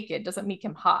was naked doesn't make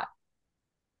him hot.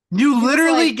 You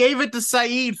literally gave it to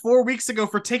Saeed 4 weeks ago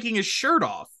for taking his shirt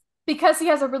off. Because he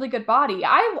has a really good body.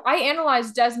 I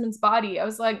analyzed Desmond's body. I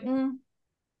was like,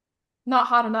 not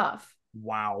hot enough.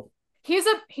 Wow. He's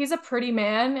a pretty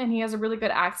man and he has a really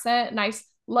good accent, nice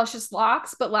luscious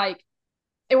locks, but like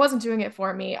it wasn't doing it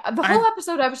for me. The whole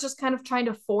episode, I was just kind of trying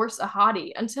to force a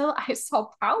hottie until I saw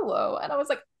Paolo, and I was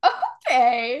like,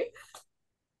 okay.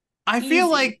 I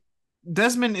feel like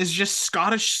Desmond is just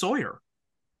Scottish Sawyer.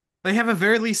 They have a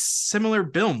very similar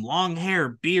build, long hair,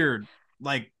 beard,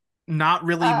 like not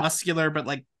really muscular, but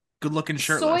like good looking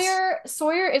shirtless.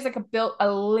 Sawyer is like built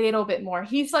a little bit more.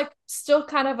 He's like still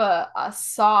kind of a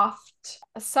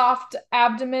soft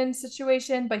abdomen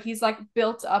situation, but he's like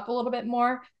built up a little bit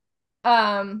more.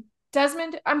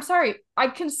 Desmond, I'm sorry, I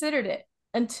considered it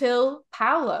until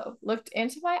Paolo looked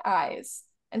into my eyes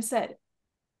and said,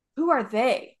 who are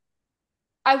they?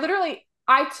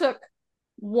 I took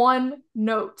one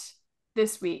note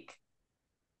this week.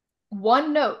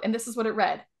 One note, and this is what it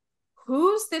read.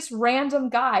 Who's this random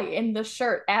guy in the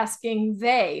shirt asking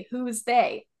they? Who's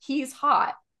they? He's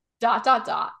hot. ...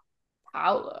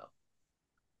 Paolo.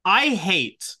 I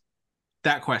hate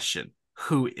that question.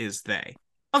 who is they?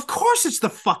 Of course it's the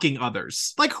fucking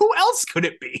others. Like, who else could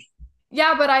it be?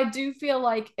 Yeah, but I do feel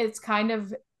like it's kind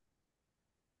of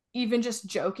even just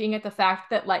joking at the fact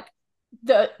that like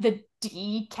the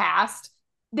D cast,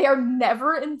 they're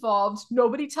never involved.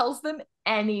 Nobody tells them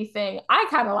anything. I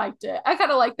kind of liked it. I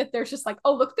kind of like that there's just like,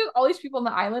 oh, look, there's all these people on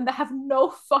the island that have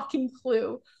no fucking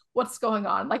clue what's going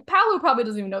on. Like Paolo probably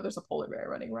doesn't even know there's a polar bear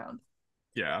running around.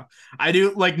 Yeah. I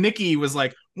do. Like, Nikki was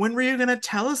like, when were you going to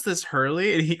tell us this,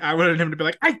 Hurley? And I wanted him to be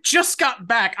like, I just got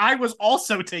back. I was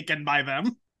also taken by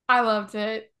them. I loved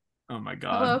it. Oh my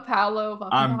Hello, God. Paolo.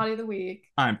 Welcome to Hottie of the Week.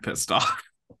 I'm pissed off.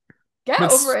 Get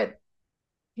But over it.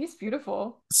 He's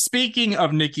beautiful. speaking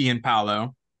of Nikki and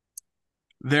Paolo,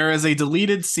 there is a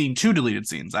deleted scene, two deleted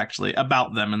scenes actually,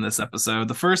 about them in this episode.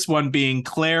 The first one being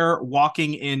Claire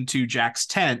walking into Jack's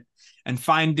tent and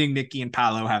finding Nikki and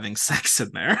Paolo having sex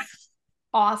in there.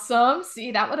 Awesome.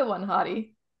 See, that would have won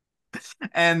Hottie.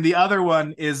 And the other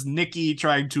one is Nikki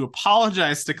trying to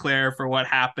apologize to Claire for what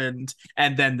happened,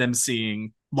 and then them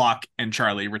seeing Locke and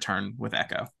Charlie return with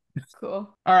Echo.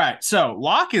 Cool. All right, so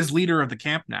Locke is leader of the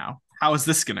camp now. How is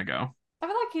this gonna go? I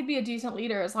feel like he'd be a decent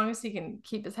leader as long as he can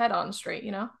keep his head on straight,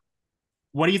 you know?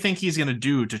 What do you think he's gonna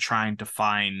do to try and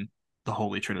define the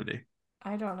Holy Trinity?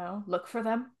 I don't know. Look for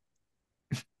them.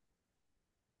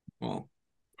 Well,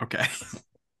 okay.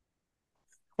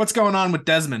 What's going on with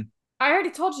Desmond? I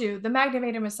already told you, the magnet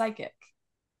made him a psychic.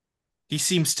 He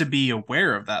seems to be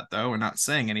aware of that, though, and not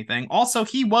saying anything. Also,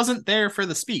 he wasn't there for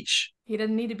the speech. He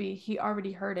didn't need to be. He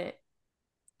already heard it.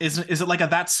 Is it like a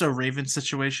That's So Raven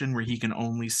situation where he can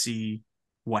only see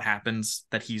what happens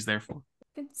that he's there for?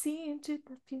 Can see into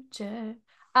the future.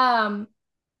 I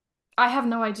have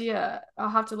no idea. I'll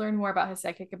have to learn more about his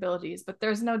psychic abilities, but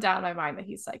there's no doubt in my mind that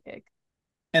he's psychic.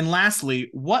 And lastly,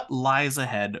 what lies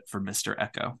ahead for Mr.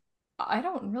 Echo? I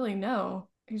don't really know.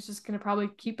 He's just gonna probably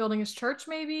keep building his church,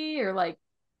 maybe, or like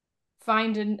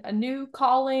find a new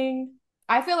calling.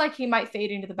 I feel like he might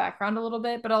fade into the background a little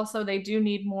bit, but also they do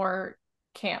need more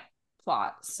camp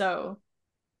plot. So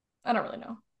I don't really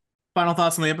know. Final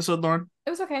thoughts on the episode, Lauren?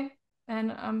 It was okay.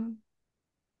 And I'm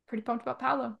pretty pumped about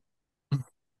Paolo.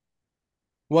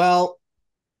 Well,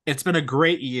 it's been a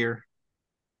great year.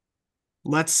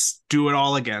 Let's do it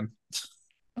all again.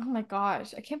 Oh my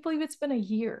gosh. I can't believe it's been a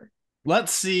year.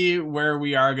 Let's see where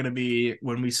we are going to be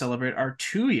when we celebrate our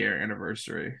 2-year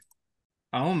anniversary.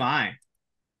 Oh my.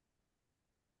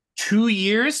 2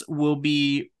 years will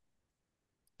be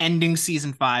ending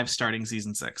season 5, starting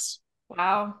season 6.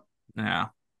 Wow. Yeah.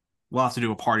 We'll have to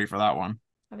do a party for that one.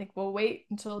 I think we'll wait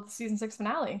until the season 6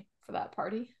 finale for that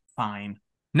party. Fine.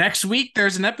 Next week,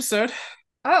 there's an episode.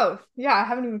 Oh, yeah. I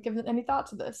haven't even given any thought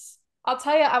to this. I'll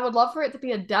tell you, I would love for it to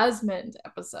be a Desmond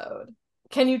episode.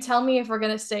 Can you tell me if we're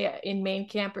going to stay in main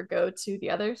camp or go to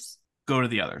the others? Go to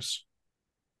the others.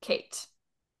 Kate.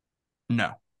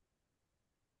 No.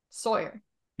 Sawyer.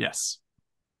 Yes.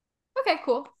 Okay,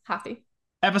 cool. Happy.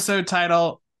 Episode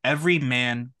title, Every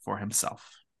Man for Himself.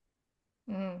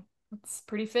 That's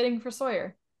pretty fitting for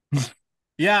Sawyer.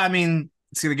 Yeah, I mean,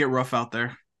 it's going to get rough out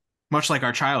there. Much like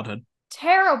our childhood.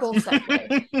 Terrible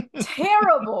segue.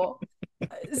 Terrible.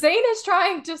 Zane is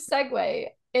trying to segue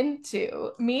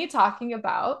into me talking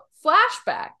about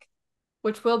Flashback,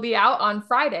 which will be out on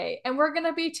Friday. And we're going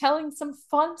to be telling some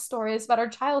fun stories about our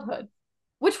childhood,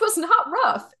 which was not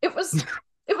rough. It was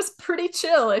pretty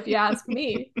chill, if you ask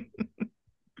me.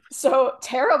 So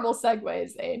terrible segue,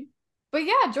 Zane. But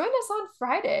yeah, join us on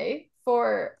Friday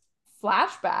for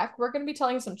Flashback. We're going to be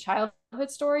telling some childhood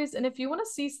stories. And if you want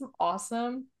to see some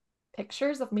awesome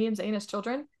pictures of me and Zane as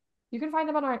children, you can find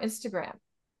them on our Instagram,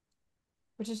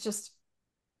 which is just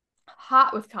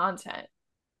hot with content.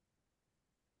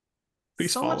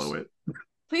 Please follow it.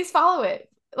 Please follow it.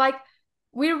 Like,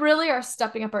 we really are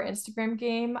stepping up our Instagram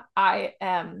game. I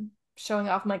am showing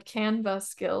off my Canva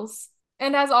skills.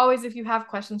 And as always, if you have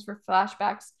questions for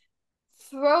Flashbacks,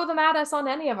 throw them at us on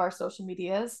any of our social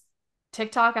medias.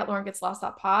 TikTok at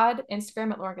LaurenGetsLost.pod,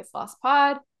 Instagram at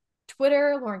LaurenGetsLostPod,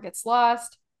 Twitter, Lauren Gets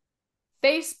Lost,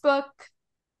 Facebook,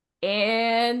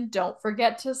 and don't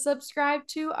forget to subscribe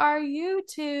to our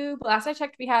YouTube. Last I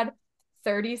checked, we had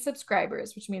 30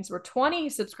 subscribers, which means we're 20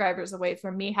 subscribers away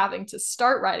from me having to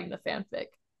start writing the fanfic.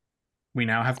 We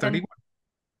now have 31.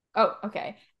 Oh,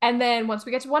 okay. And then once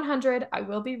we get to 100, I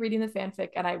will be reading the fanfic,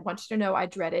 and I want you to know I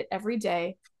dread it every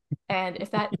day. And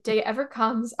if that day ever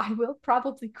comes, I will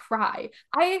probably cry.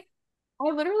 I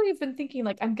literally have been thinking,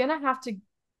 like, I'm gonna have to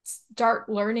start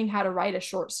learning how to write a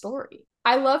short story.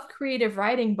 I love creative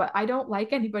writing, but I don't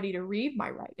like anybody to read my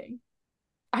writing.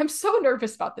 I'm so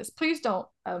nervous about this. Please don't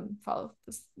follow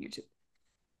this YouTube.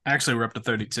 Actually, we're up to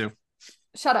 32.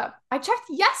 Shut up. I checked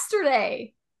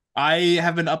yesterday. I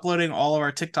have been uploading all of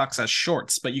our TikToks as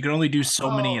shorts, but you can only do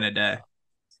so many in Oh, a day.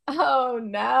 oh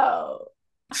no.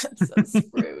 I'm so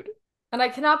screwed. And I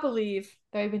cannot believe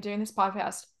that we've been doing this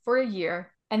podcast for a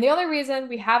year. And the only reason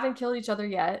we haven't killed each other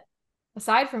yet,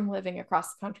 aside from living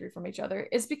across the country from each other,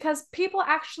 is because people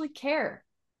actually care.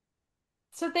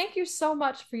 So thank you so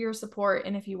much for your support.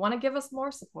 And if you want to give us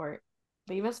more support,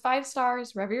 leave us 5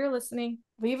 stars wherever you're listening,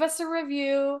 leave us a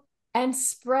review, and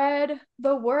spread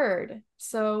the word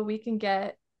so we can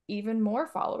get even more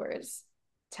followers.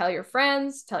 Tell your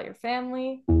friends, tell your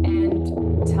family,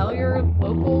 and tell your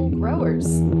local growers.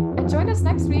 And join us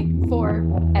next week for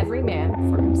Every Man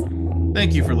for Himself.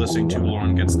 Thank you for listening to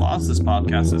Lauren Gets Lost. This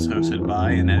podcast is hosted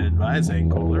by and edited by Zane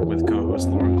Kohler with co-host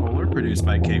Lauren Kohler, produced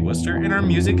by Kate Worcester, and our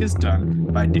music is done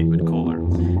by David Kohler.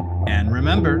 And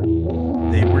remember,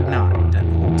 they were not dead.